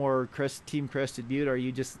there no more Team Crested Butte? Or are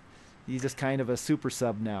you just kind of a super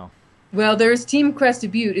sub now? Well, there's Team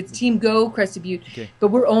Crested Butte. It's Team Go Crested Butte, but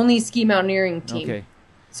we're only ski mountaineering team. Okay.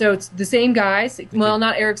 So it's the same guys. Well,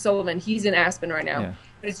 not Eric Sullivan. He's in Aspen right now. Yeah.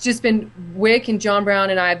 But it's just been Wick and John Brown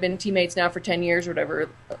and I have been teammates now for 10 years or whatever.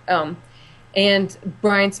 And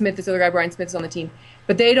Brian Smith, this other guy, Brian Smith, is on the team.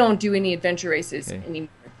 But they don't do any adventure races anymore.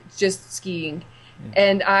 It's just skiing. Yeah.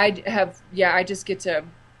 And I just get to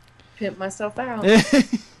pimp myself out.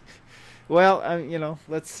 Well,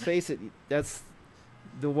 let's face it.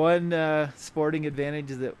 the one sporting advantage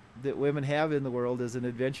that women have in the world is in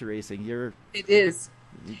adventure racing. It is.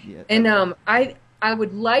 Yeah, And I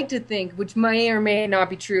would like to think, which may or may not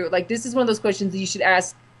be true, like this is one of those questions that you should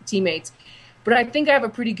ask teammates, but I think I have a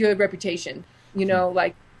pretty good reputation,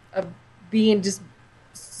 like of being just,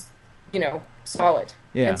 solid.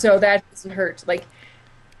 Yeah. And so that doesn't hurt. Like,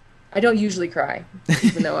 I don't usually cry,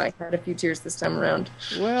 even though I had a few tears this time around.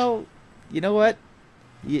 Well, you know what?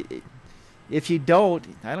 If you don't,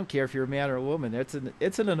 I don't care if you're a man or a woman. It's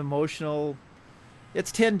an emotional.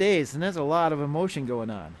 It's 10 days, and there's a lot of emotion going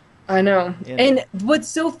on. I know. And what's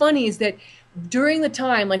so funny is that during the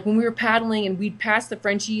time, like when we were paddling and we'd pass the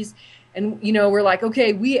Frenchies, and we're like,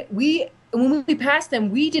 okay, we when we passed them,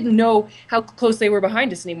 we didn't know how close they were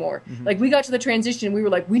behind us anymore. Mm-hmm. Like we got to the transition, and we were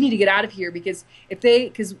like, we need to get out of here because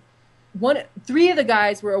three of the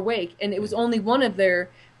guys were awake, and it was only one of their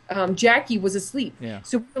Jackie was asleep. Yeah.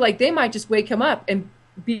 So we were like, they might just wake him up and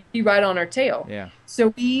be right on our tail. Yeah.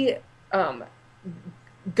 So we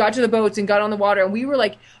got to the boats and got on the water, and we were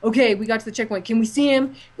like, okay, we got to the checkpoint. Can we see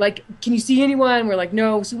him? Like, can you see anyone? And we're like,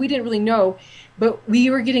 no. So we didn't really know, but we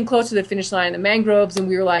were getting close to the finish line, the mangroves, and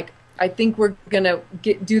we were like, I think we're gonna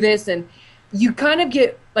do this. And you kind of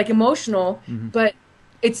get like emotional, mm-hmm. but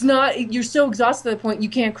it's not. You're so exhausted to the point you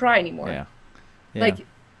can't cry anymore. Yeah. Yeah.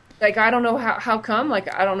 Like I don't know how come.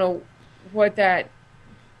 Like I don't know what that.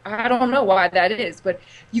 I don't know why that is, but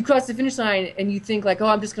you cross the finish line and you think like, oh,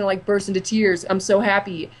 I'm just gonna like burst into tears. I'm so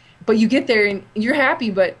happy, but you get there and you're happy,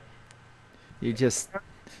 but you're just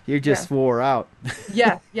wore out.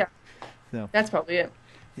 Yeah. So, that's probably it.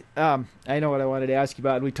 I know what I wanted to ask you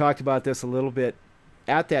about, and we talked about this a little bit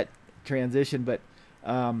at that transition, but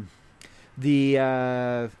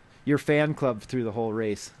your fan club through the whole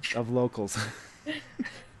race of locals.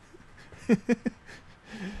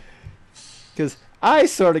 Because I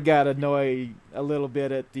sort of got annoyed a little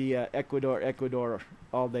bit at the Ecuador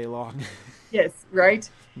all day long. Yes, right?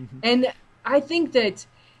 Mm-hmm. And I think that,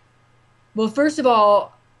 well, first of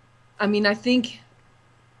all, I mean, I think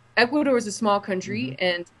Ecuador is a small country, mm-hmm.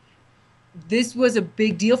 and this was a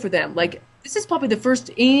big deal for them. Like, this is probably the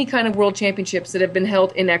first any kind of world championships that have been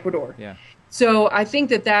held in Ecuador. Yeah. So I think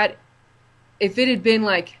that if it had been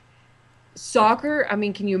like soccer, I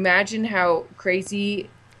mean, can you imagine how crazy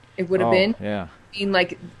it would have been? Yeah. I mean,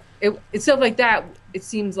 like, it's stuff like that. It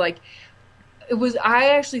seems like it was. I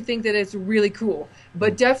actually think that it's really cool,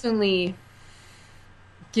 but definitely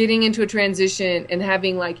getting into a transition and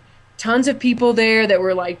having like tons of people there that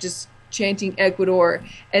were like just chanting Ecuador,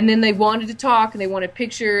 and then they wanted to talk and they wanted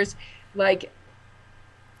pictures. Like,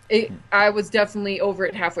 I was definitely over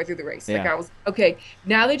it halfway through the race. Yeah. Like, I was okay.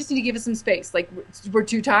 Now they just need to give us some space. Like, we're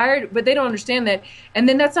too tired, but they don't understand that. And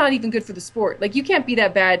then that's not even good for the sport. Like, you can't be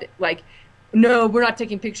that bad. Like, no, we're not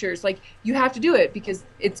taking pictures. Like, you have to do it because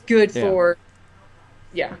it's good for.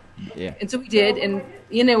 Yeah. And so we did, and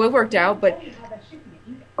it worked out. But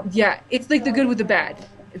yeah, it's like the good with the bad.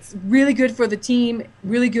 It's really good for the team,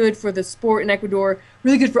 really good for the sport in Ecuador,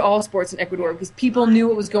 really good for all sports in Ecuador because people knew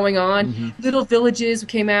what was going on. Mm-hmm. Little villages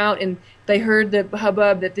came out and they heard the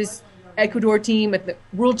hubbub that this Ecuador team at the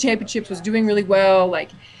World Championships was doing really well.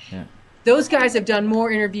 Like, those guys have done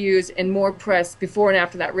more interviews and more press before and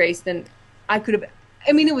after that race than I could have.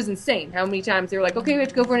 I mean, it was insane how many times they were like, okay, we have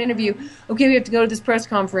to go for an interview. Okay, we have to go to this press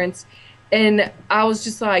conference. And I was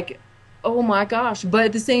just like, oh my gosh. But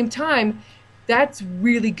at the same time, that's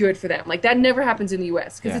really good for them. Like, that never happens in the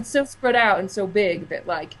U.S. because it's so spread out and so big that,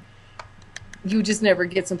 like, you just never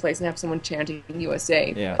get someplace and have someone chanting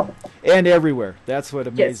USA. Yeah, and everywhere. That's what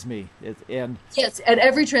amazed me. Yes, at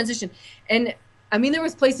every transition. And, I mean, there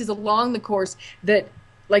was places along the course that,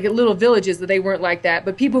 like, at little villages that they weren't like that,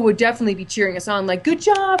 but people would definitely be cheering us on, like, good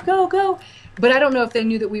job, go, go. But I don't know if they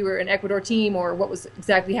knew that we were an Ecuador team or what was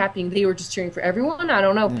exactly happening. They were just cheering for everyone. I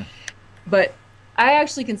don't know. Yeah. But I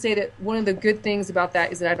actually can say that one of the good things about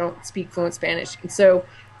that is that I don't speak fluent Spanish. And so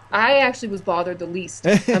I actually was bothered the least.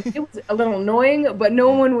 It was a little annoying, but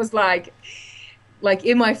no one was like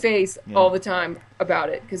in my face all the time about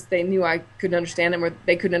it because they knew I couldn't understand them or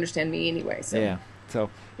they couldn't understand me anyway. So. Yeah.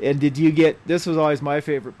 So, and did you get, this was always my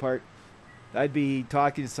favorite part. I'd be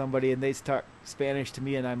talking to somebody and they talk Spanish to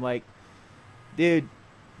me and I'm like, dude,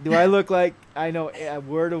 do I look like I know a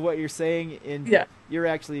word of what you're saying? And you're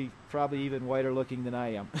actually probably even whiter looking than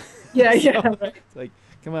I am. Yeah, so, right. It's like,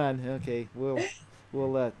 come on, okay,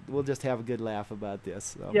 we'll just have a good laugh about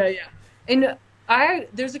this. So. Yeah. And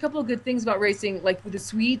there's a couple of good things about racing, like with the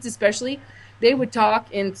Swedes especially. They would talk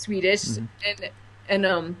in Swedish, mm-hmm.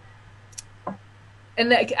 and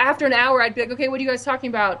like after an hour, I'd be like, okay, what are you guys talking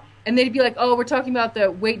about? and they'd be like, "Oh, we're talking about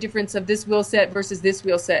the weight difference of this wheel set versus this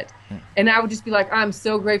wheel set," and I would just be like, "I'm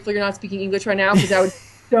so grateful you're not speaking English right now because I would."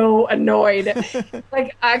 So annoyed.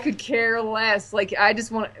 Like I could care less. Like I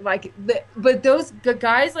just want but those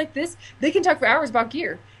guys like this, they can talk for hours about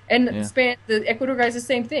gear. And the Ecuador guys, the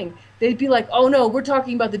same thing. They'd be like, "Oh no, we're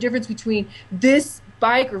talking about the difference between this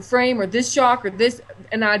bike or frame or this shock or this,"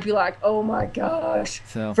 and I'd be like, "Oh my gosh,"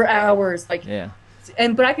 for hours. Like,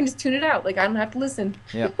 but I can just tune it out. Like I don't have to listen.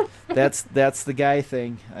 Yeah, that's the guy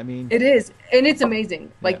thing. I mean, it is, and it's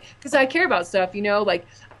amazing. Like because I care about stuff, like.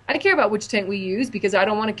 I care about which tank we use because I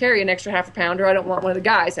don't want to carry an extra half a pound, or I don't want one of the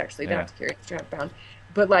guys actually to have to carry an extra half a pound.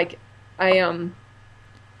 But like, it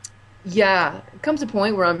comes a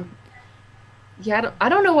point where I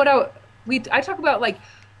don't know what I talk about like,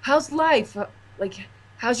 how's life? Like,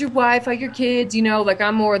 how's your wife? How your kids? Like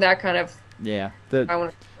I'm more that kind of. Yeah. I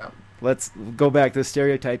want to. Let's go back to the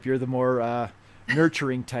stereotype. You're the more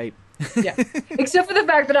nurturing type. Yeah, except for the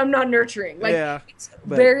fact that I'm not nurturing. Like, it's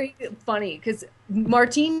very funny because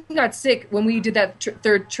Martin got sick when we did that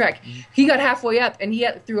third trek. He got halfway up and he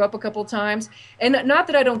threw up a couple times. And not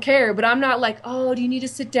that I don't care, but I'm not like, "Oh, do you need to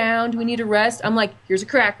sit down? Do we need to rest?" I'm like, "Here's a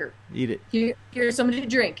cracker. Eat it. Here's something to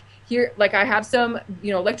drink. Here, like I have some,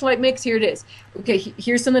 electrolyte mix. Here it is. Okay,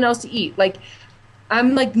 here's something else to eat." Like,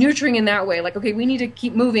 I'm like nurturing in that way. Like, okay, we need to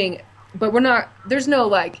keep moving, but we're not. There's no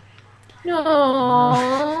like.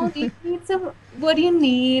 "No, do you need some? What do you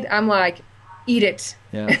need?" I'm like, "Eat it."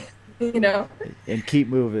 Yeah. And keep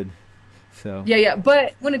moving. So. Yeah.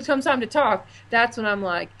 But when it comes time to talk, that's when I'm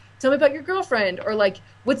like, "Tell me about your girlfriend," or like,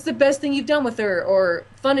 "What's the best thing you've done with her?" or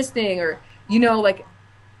 "Funnest thing," or like,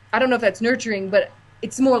 I don't know if that's nurturing, but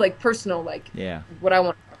it's more like personal, like what I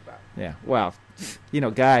want to talk about. Yeah. Well,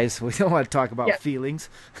 guys, we don't want to talk about feelings.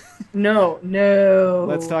 No.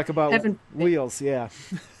 Let's talk about wheels. Yeah.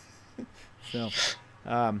 So,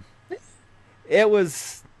 it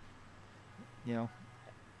was,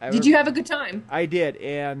 Did you have a good time? I did,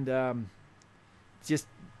 and just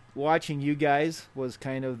watching you guys was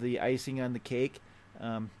kind of the icing on the cake.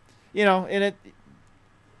 And it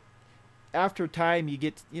after time you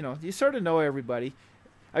get, you sort of know everybody.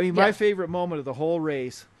 I mean, my favorite moment of the whole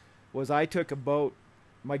race was I took a boat.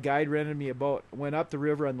 My guide rented me a boat, went up the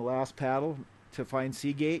river on the last paddle to find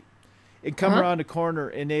Seagate, and come around the corner,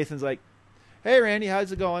 and Nathan's like, "Hey, Randy,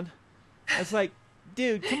 how's it going?" I was like,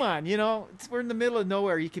 "Dude, come on, we're in the middle of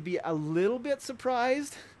nowhere. You could be a little bit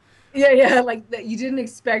surprised." Yeah, like that you didn't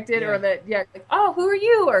expect it, or that, like, "Oh, who are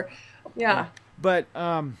you?" Or, But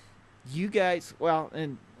you guys,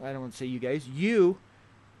 and I don't want to say you guys, you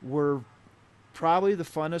were probably the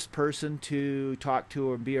funnest person to talk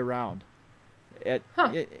to and be around at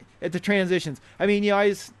the transitions. I mean, you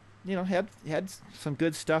always, had some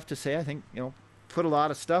good stuff to say. I think, put a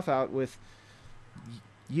lot of stuff out with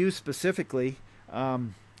you specifically,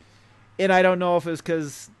 and I don't know if it was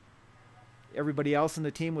because everybody else in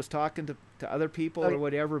the team was talking to other people or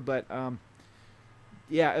whatever, but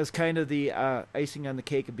it was kind of the icing on the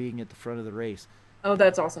cake of being at the front of the race. Oh,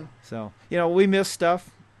 that's awesome. So we missed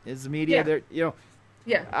stuff as the media. There,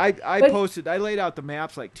 I posted, I laid out the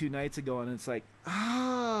maps like 2 nights ago, and it's like,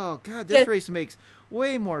 oh god, this race makes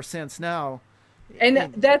way more sense now.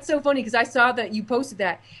 And that's so funny because I saw that you posted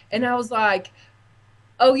that, and I was like,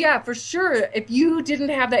 "Oh yeah, for sure." If you didn't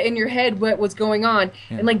have that in your head, what was going on,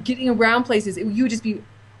 and like getting around places, you would just be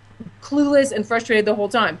clueless and frustrated the whole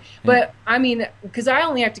time. But I mean, because I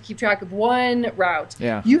only have to keep track of one route.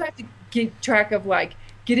 Yeah. You have to keep track of like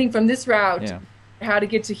getting from this route, how to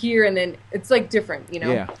get to here, and then it's like different,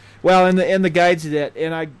 Yeah. Well, and the guides did that,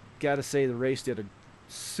 and I got to say the race did a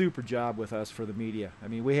super job with us for the media. I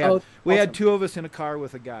mean, we had 2 of us in a car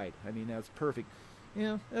with a guide. I mean, that's perfect.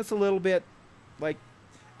 That's a little bit like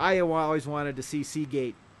I always wanted to see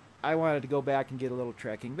Seagate. I wanted to go back and get a little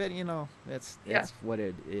trekking, but that's what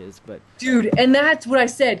it is. But dude, and that's what I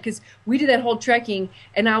said, because we did that whole trekking,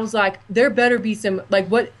 and I was like, there better be some, like,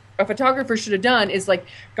 what a photographer should have done is like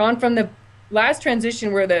gone from the last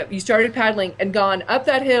transition where you started paddling and gone up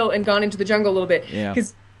that hill and gone into the jungle a little bit,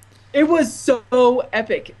 because it was so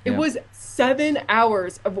epic. It was 7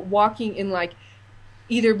 hours of walking in like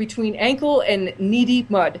either between ankle and knee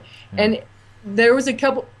deep mud, and there was a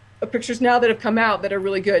couple of pictures now that have come out that are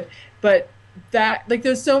really good, but that like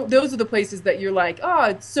those are the places that you're like, oh,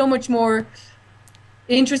 it's so much more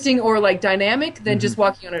interesting or like dynamic than just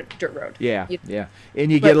walking on a dirt road.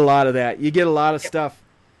 And you get a lot of that. You get a lot of stuff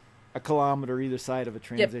a kilometer either side of a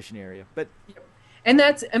transition area, but and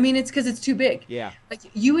that's, I mean, it's because it's too big. Like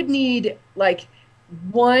you would need like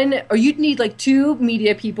you'd need like 2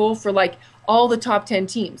 media people for like all the top 10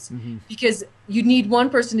 teams, because you'd need one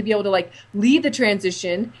person to be able to like lead the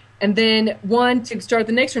transition and then one to start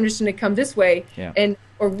the next rendition to come this way, Yeah. and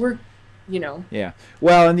or we're, you know. Yeah.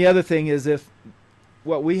 Well, and the other thing is, if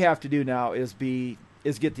what we have to do now is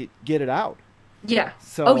get it out. Yeah.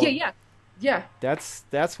 So Oh yeah.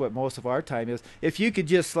 that's what most of our time is. If you could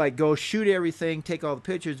just like go shoot everything, take all the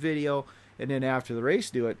pictures, video, and then after the race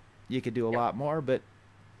do it, you could do a lot more. But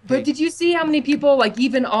did you see how many people, like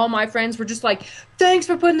even all my friends, were just like, thanks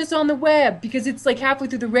for putting this on the web, because it's like halfway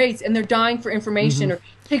through the race and they're dying for information or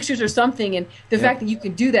pictures or something, and the fact that you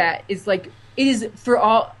can do that is like, it is for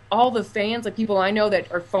all the fans, like people I know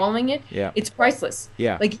that are following it, it's priceless.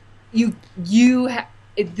 Yeah. Like in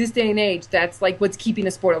this day and age, that's like what's keeping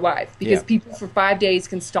the sport alive, because people for 5 days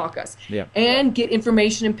can stalk us and get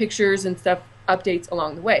information and pictures and stuff, updates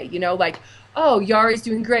along the way, you know, like, oh, Yari's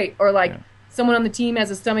doing great, or like someone on the team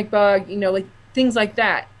has a stomach bug, you know, like things like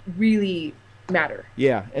that really matter.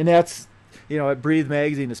 Yeah, and that's, you know, at Breathe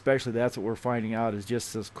Magazine especially, that's what we're finding out, is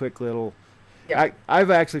just this quick little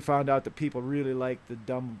I've actually found out that people really like the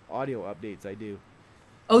dumb audio updates I do.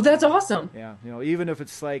 Oh, that's awesome. Yeah, you know, even if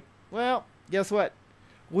it's like, well, guess what?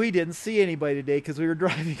 We didn't see anybody today because we were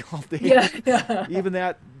driving all day. Yeah. Even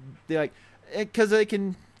that, they like, because they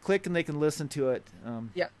can click and they can listen to it.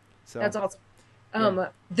 So that's awesome.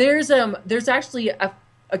 There's actually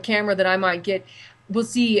a camera that I might get. We'll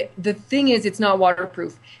see. The thing is, it's not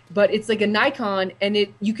waterproof, but it's like a Nikon, and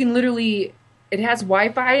you can literally, it has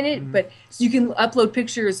Wi-Fi in it, but so you can upload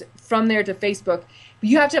pictures from there to Facebook. But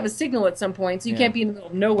you have to have a signal at some point, so you can't be in the middle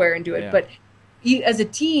of nowhere and do it. But as a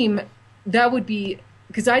team, that would be,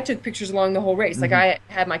 because I took pictures along the whole race. Like I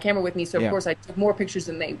had my camera with me, so of course I took more pictures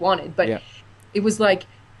than they wanted. But it was like,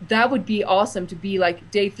 that would be awesome to be like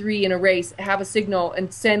day 3 in a race, have a signal,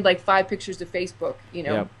 and send like 5 pictures to Facebook, you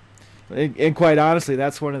know? And quite honestly,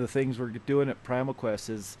 that's one of the things we're doing at Primal Quest,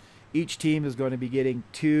 is each team is going to be getting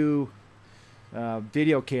 2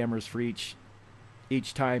 video cameras for each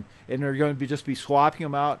time, and they're going to just be swapping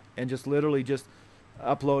them out and just literally just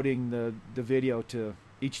uploading the video to,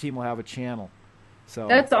 each team will have a channel. So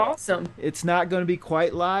that's awesome. It's not going to be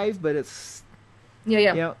quite live, but it's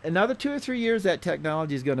you know, another 2 or 3 years that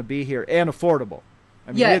technology is going to be here and affordable.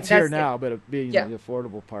 I mean, it's here now, but it being the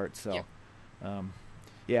affordable part. So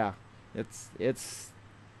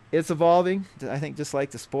it's evolving. I think just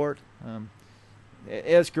like the sport,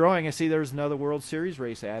 it's growing. I see there's another World Series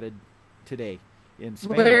race added today in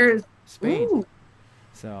Spain. Spain. Ooh.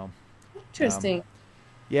 So interesting.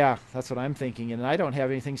 Yeah, that's what I'm thinking, and I don't have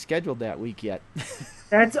anything scheduled that week yet.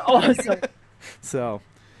 That's awesome. So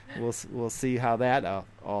we'll see how that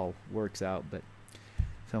all works out. But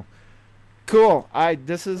so cool.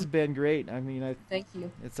 This has been great. I mean, thank you.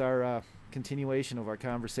 It's our continuation of our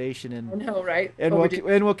conversation, and I know, right? And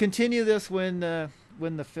we'll continue this when the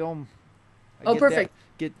film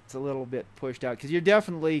gets a little bit pushed out, because you're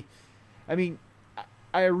definitely, I mean,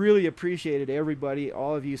 I really appreciated everybody,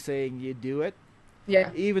 all of you saying you do it.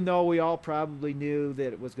 Yeah. Even though we all probably knew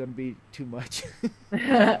that it was going to be too much.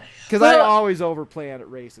 Because I always overplan at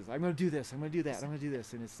races. I'm going to do this. I'm going to do that. I'm going to do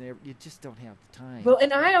this. And it's never, you just don't have the time. Well,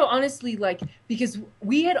 and I honestly, like, because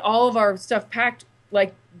we had all of our stuff packed,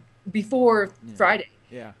 like, before Friday.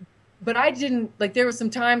 Yeah. But I didn't, like, there was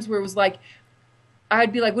some times where it was like,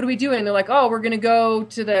 I'd be like, what are we doing? And they're like, oh, we're going to go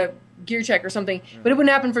to the gear check or something. Yeah. But it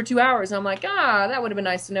wouldn't happen for 2 hours. And I'm like, that would have been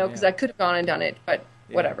nice to know, because I could have gone and done it. But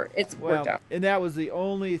whatever, it's worked out. And that was the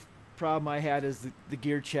only problem I had, is the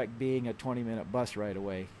gear check being a 20-minute bus right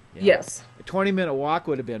away. You know? Yes. A 20-minute walk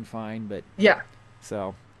would have been fine, but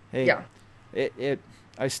so hey,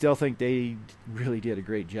 I still think they really did a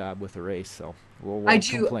great job with the race, so we'll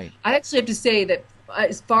complain. I actually have to say that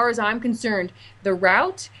as far as I'm concerned, the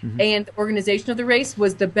route and the organization of the race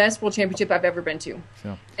was the best World Championship I've ever been to.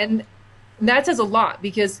 So. And that says a lot,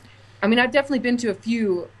 because I mean, I've definitely been to a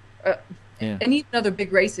few and even other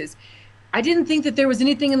big races. I didn't think that there was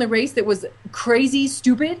anything in the race that was crazy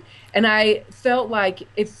stupid, and I felt like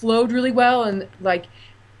it flowed really well, and like,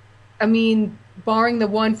 I mean, barring the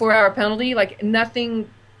 1 4-hour penalty, like nothing,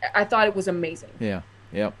 I thought it was amazing. Yeah.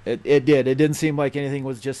 It did. It didn't seem like anything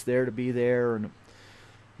was just there to be there, and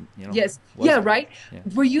you know. Yes. Yeah. Right. Yeah.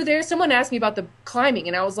 Were you there? Someone asked me about the climbing,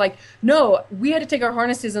 and I was like, no, we had to take our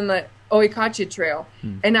harnesses on the Oikacha trail,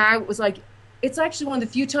 and I was like, it's actually one of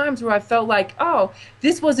the few times where I felt like, oh,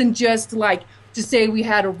 this wasn't just like to say we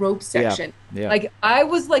had a rope section. Yeah. Like, I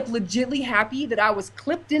was like legitly happy that I was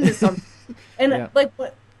clipped into something. And like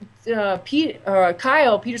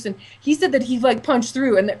Kyle Peterson, he said that he like punched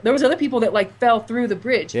through, and there was other people that like fell through the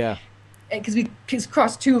bridge. Yeah. Because we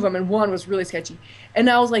crossed 2 of them, and one was really sketchy. And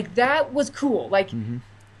I was like, that was cool. Like,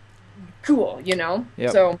 cool, you know?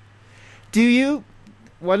 Yep. So.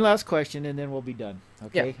 One last question, and then we'll be done.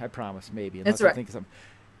 Okay, I promise. Maybe. Unless That's right. I think of something.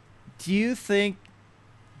 Do you think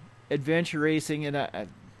adventure racing, and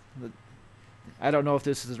I don't know if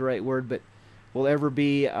this is the right word, but will ever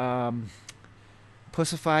be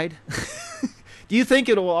pussified? Do you think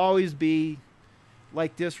it will always be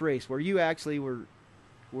like this race where you actually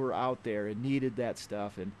were out there and needed that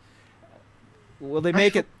stuff, and will they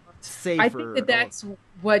make it safer? I think that that's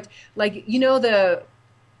what, like, you know, the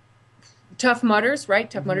Tough Mudders, right?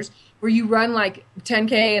 Tough Mudders, where you run like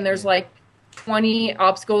 10K and there's like 20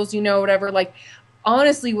 obstacles, you know, whatever. Like,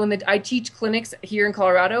 honestly, when I teach clinics here in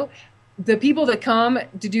Colorado, the people that come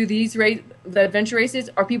to do the adventure races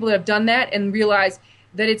are people that have done that and realize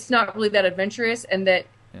that it's not really that adventurous and that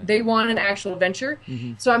they want an actual adventure.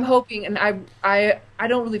 So I'm hoping, and I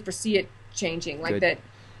don't really foresee it changing like that.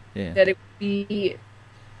 Yeah. That it would be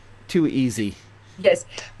too easy. Yes,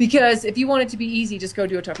 because if you want it to be easy, just go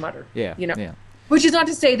do a Tough Mudder. Yeah. You know. Yeah. Which is not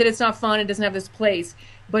to say that it's not fun. It doesn't have this place,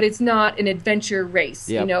 but it's not an adventure race.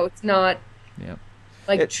 Yep. You know, it's not Yep.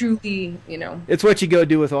 like truly. You know. It's what you go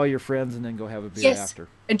do with all your friends and then go have a beer after.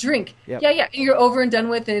 And drink. Yep. Yeah. And you're over and done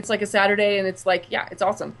with, and it's like a Saturday, and it's like, yeah, it's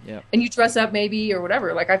awesome. Yep. And you dress up maybe or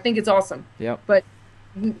whatever. Like, I think it's awesome. Yep. But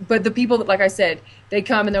the people that, like I said, they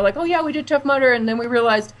come and they're like, oh yeah, we did Tough Mudder, and then we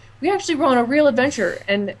realized we actually were on a real adventure,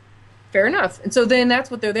 and fair enough. And so then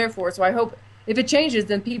that's what they're there for. So I hope if it changes,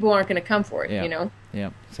 then people aren't going to come for it. Yeah. You know. Yeah.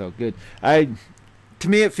 So good. To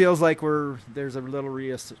me, it feels like there's a little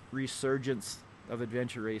resurgence of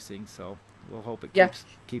adventure racing. So we'll hope it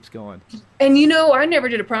keeps going. And you know, I never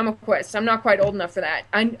did a Primal Quest. I'm not quite old enough for that.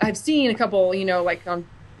 I've seen a couple, you know, like on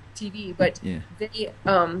TV, but they,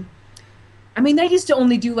 I mean, they used to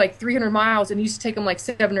only do like 300 miles and used to take them like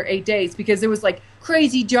 7 or 8 days because there was like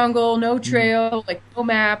crazy jungle, no trail, like no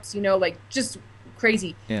maps, you know, like just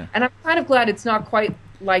crazy. Yeah. And I'm kind of glad it's not quite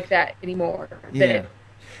like that anymore. Yeah.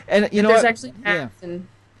 And you know, there's actually maps and.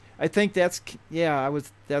 I think that's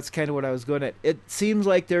kind of what I was going at. It seems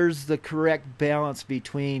like there's the correct balance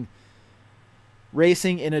between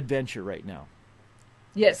racing and adventure right now.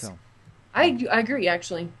 Yes. So. I agree,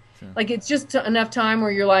 actually. So. Like, it's just enough time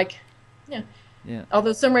where you're like, yeah.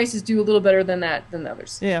 Although some races do a little better than that than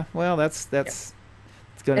others. Yeah, well, that's it's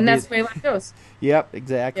going to be. And that's the way life goes. Yep,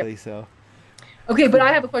 exactly. Yep. So. Okay, but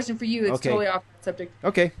I have a question for you. It's okay. totally off the subject.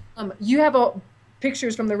 Okay. You have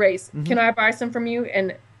pictures from the race. Mm-hmm. Can I buy some from you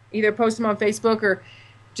and either post them on Facebook or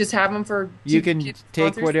just have them for? You can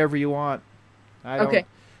take whatever you want. Okay.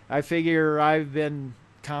 I figure I've been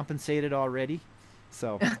compensated already,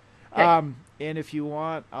 so. Okay. And if you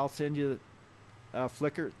want, I'll send you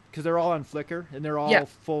Flickr, because they're all on Flickr and they're all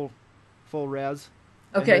full res.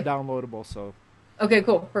 Okay. And they're downloadable, so. Okay,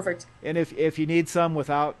 cool, perfect. And if you need some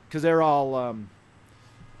without, because they're all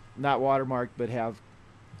not watermarked, but have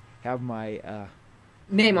my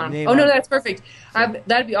name on them. Oh no, that's perfect. So.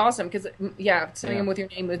 That'd be awesome because sending them with your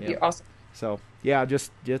name would be awesome. So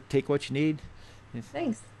just take what you need.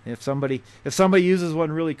 Thanks. If somebody uses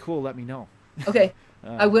one really cool, let me know. Okay.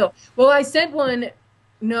 I will. Well, I sent one.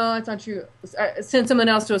 No, that's not true. I sent someone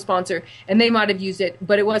else to a sponsor, and they might have used it,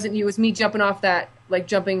 but it wasn't you. It was me jumping off that, like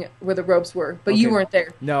jumping where the ropes were. But you weren't there.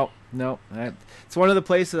 No. It's one of the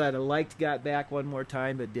places that I liked got back one more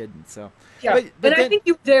time, but didn't. So yeah, but I think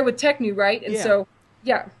you were there with Technu, right? And so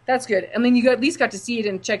yeah, that's good. I mean, you at least got to see it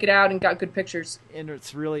and check it out and got good pictures. And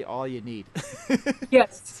it's really all you need.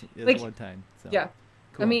 Yes, like one time. So. Yeah.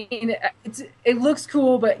 Cool. I mean, it looks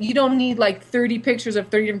cool, but you don't need like 30 pictures of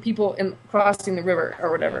 30 different people crossing the river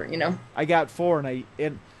or whatever, you know. I got 4,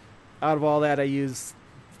 and out of all that, I used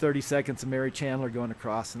 30 seconds of Mary Chandler going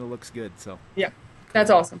across, and it looks good. So yeah, that's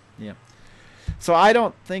awesome. Yeah. So I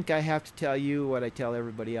don't think I have to tell you what I tell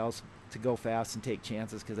everybody else, to go fast and take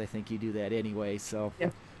chances, because I think you do that anyway. So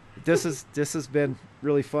this has been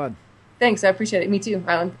really fun. Thanks, I appreciate it. Me too.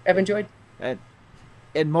 I've enjoyed.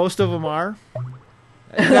 And most of them are.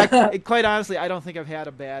 In fact, quite honestly, I don't think I've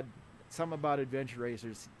had something about adventure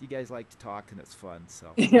racers. You guys like to talk, and it's fun.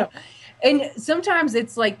 So yeah, and sometimes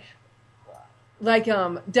it's like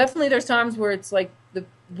definitely there's times where it's like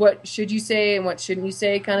what should you say and what shouldn't you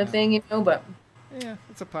say kind of thing, you know. But yeah,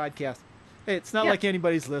 it's a podcast. Hey, it's not like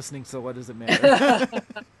anybody's listening, so what does it matter?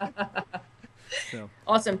 So.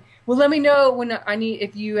 Awesome. Well, let me know when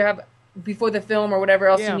if you have. Before the film or whatever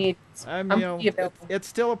else you need. It's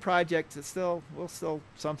still a project.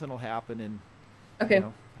 Something will happen, and okay,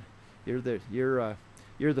 you're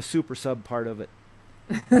the super sub part of it.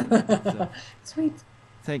 So. Sweet.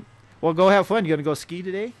 Well, go have fun. You gonna go ski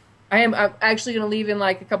today? I'm actually gonna leave in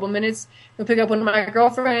like a couple of minutes. Go pick up one of my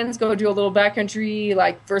girlfriends. Go do a little backcountry,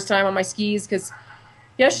 like first time on my skis, because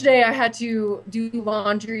Yesterday I had to do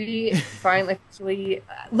laundry. Finally, actually,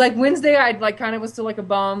 like Wednesday, I like kind of was still like a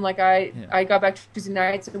bum. Like I got back Tuesday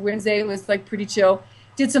night, so Wednesday was like pretty chill.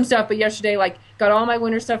 Did some stuff, but yesterday like got all my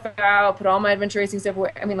winter stuff out, put all my adventure racing stuff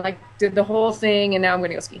away. I mean, like did the whole thing, and now I'm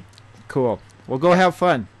gonna go ski. Cool. Well, go have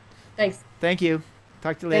fun. Thanks. Thank you.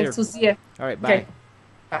 Talk to you later. Thanks. We'll see you. All right. Bye. Okay.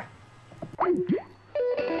 Bye.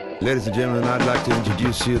 Ladies and gentlemen, I'd like to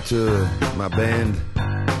introduce you to my band,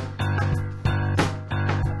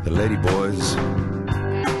 the Lady Boys.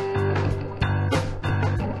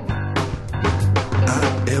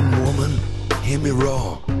 I am woman, hear me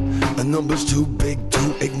roar. A number's too big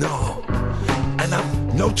to ignore, and I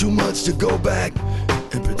know too much to go back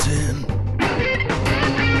and pretend.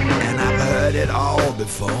 And I've heard it all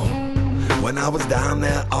before when I was down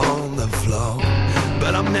there on the floor,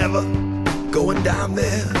 but I'm never going down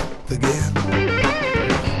there again.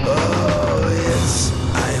 Oh yes,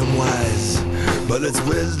 I am wise, but it's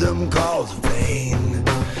wisdom calls pain.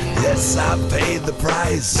 Yes, I've paid the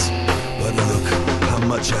price, but look how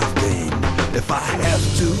much I've gained. If I have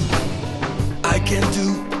to, I can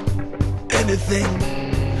do anything.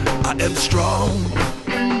 I am strong,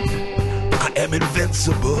 I am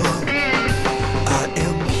invincible, I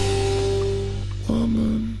am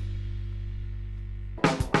woman.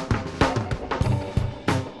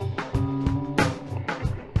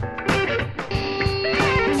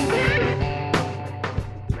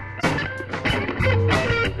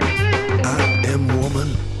 I am woman,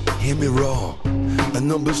 hear me roar. A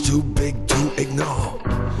number's too big to ignore,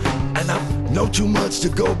 and I know too much to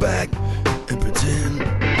go back and pretend.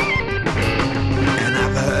 And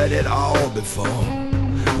I've heard it all before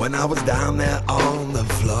when I was down there on the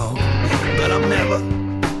floor, but I'm never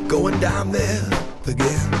going down there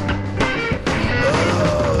again.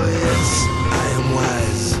 Oh yes, I am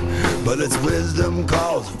wise, but it's wisdom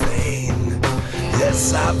calls pain.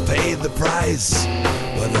 Yes, I've paid the price,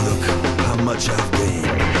 but look how much I've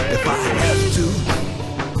gained. If I have to,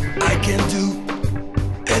 I can do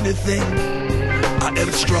anything. I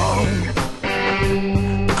am strong,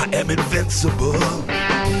 I am invincible,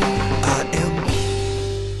 I am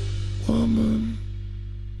woman.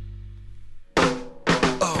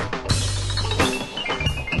 Oh.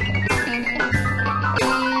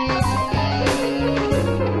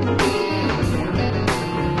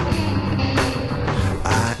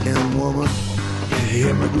 I am woman,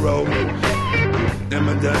 hear me grow.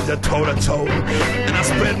 The toe to toe, and I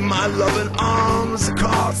spread my loving arms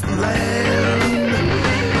across the land.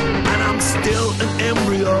 And I'm still an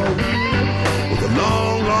embryo with a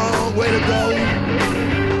long, long way to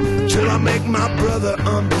go till I make my brother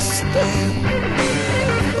understand.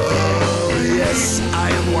 Oh yes, I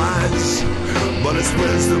am wise, but it's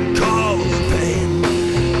wisdom calls pain.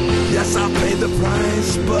 Yes, I paid the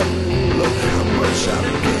price, but look how much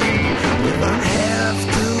I've gained. If I have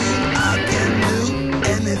to, I can do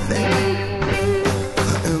anything. I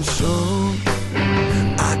am strong,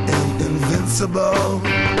 I am invincible.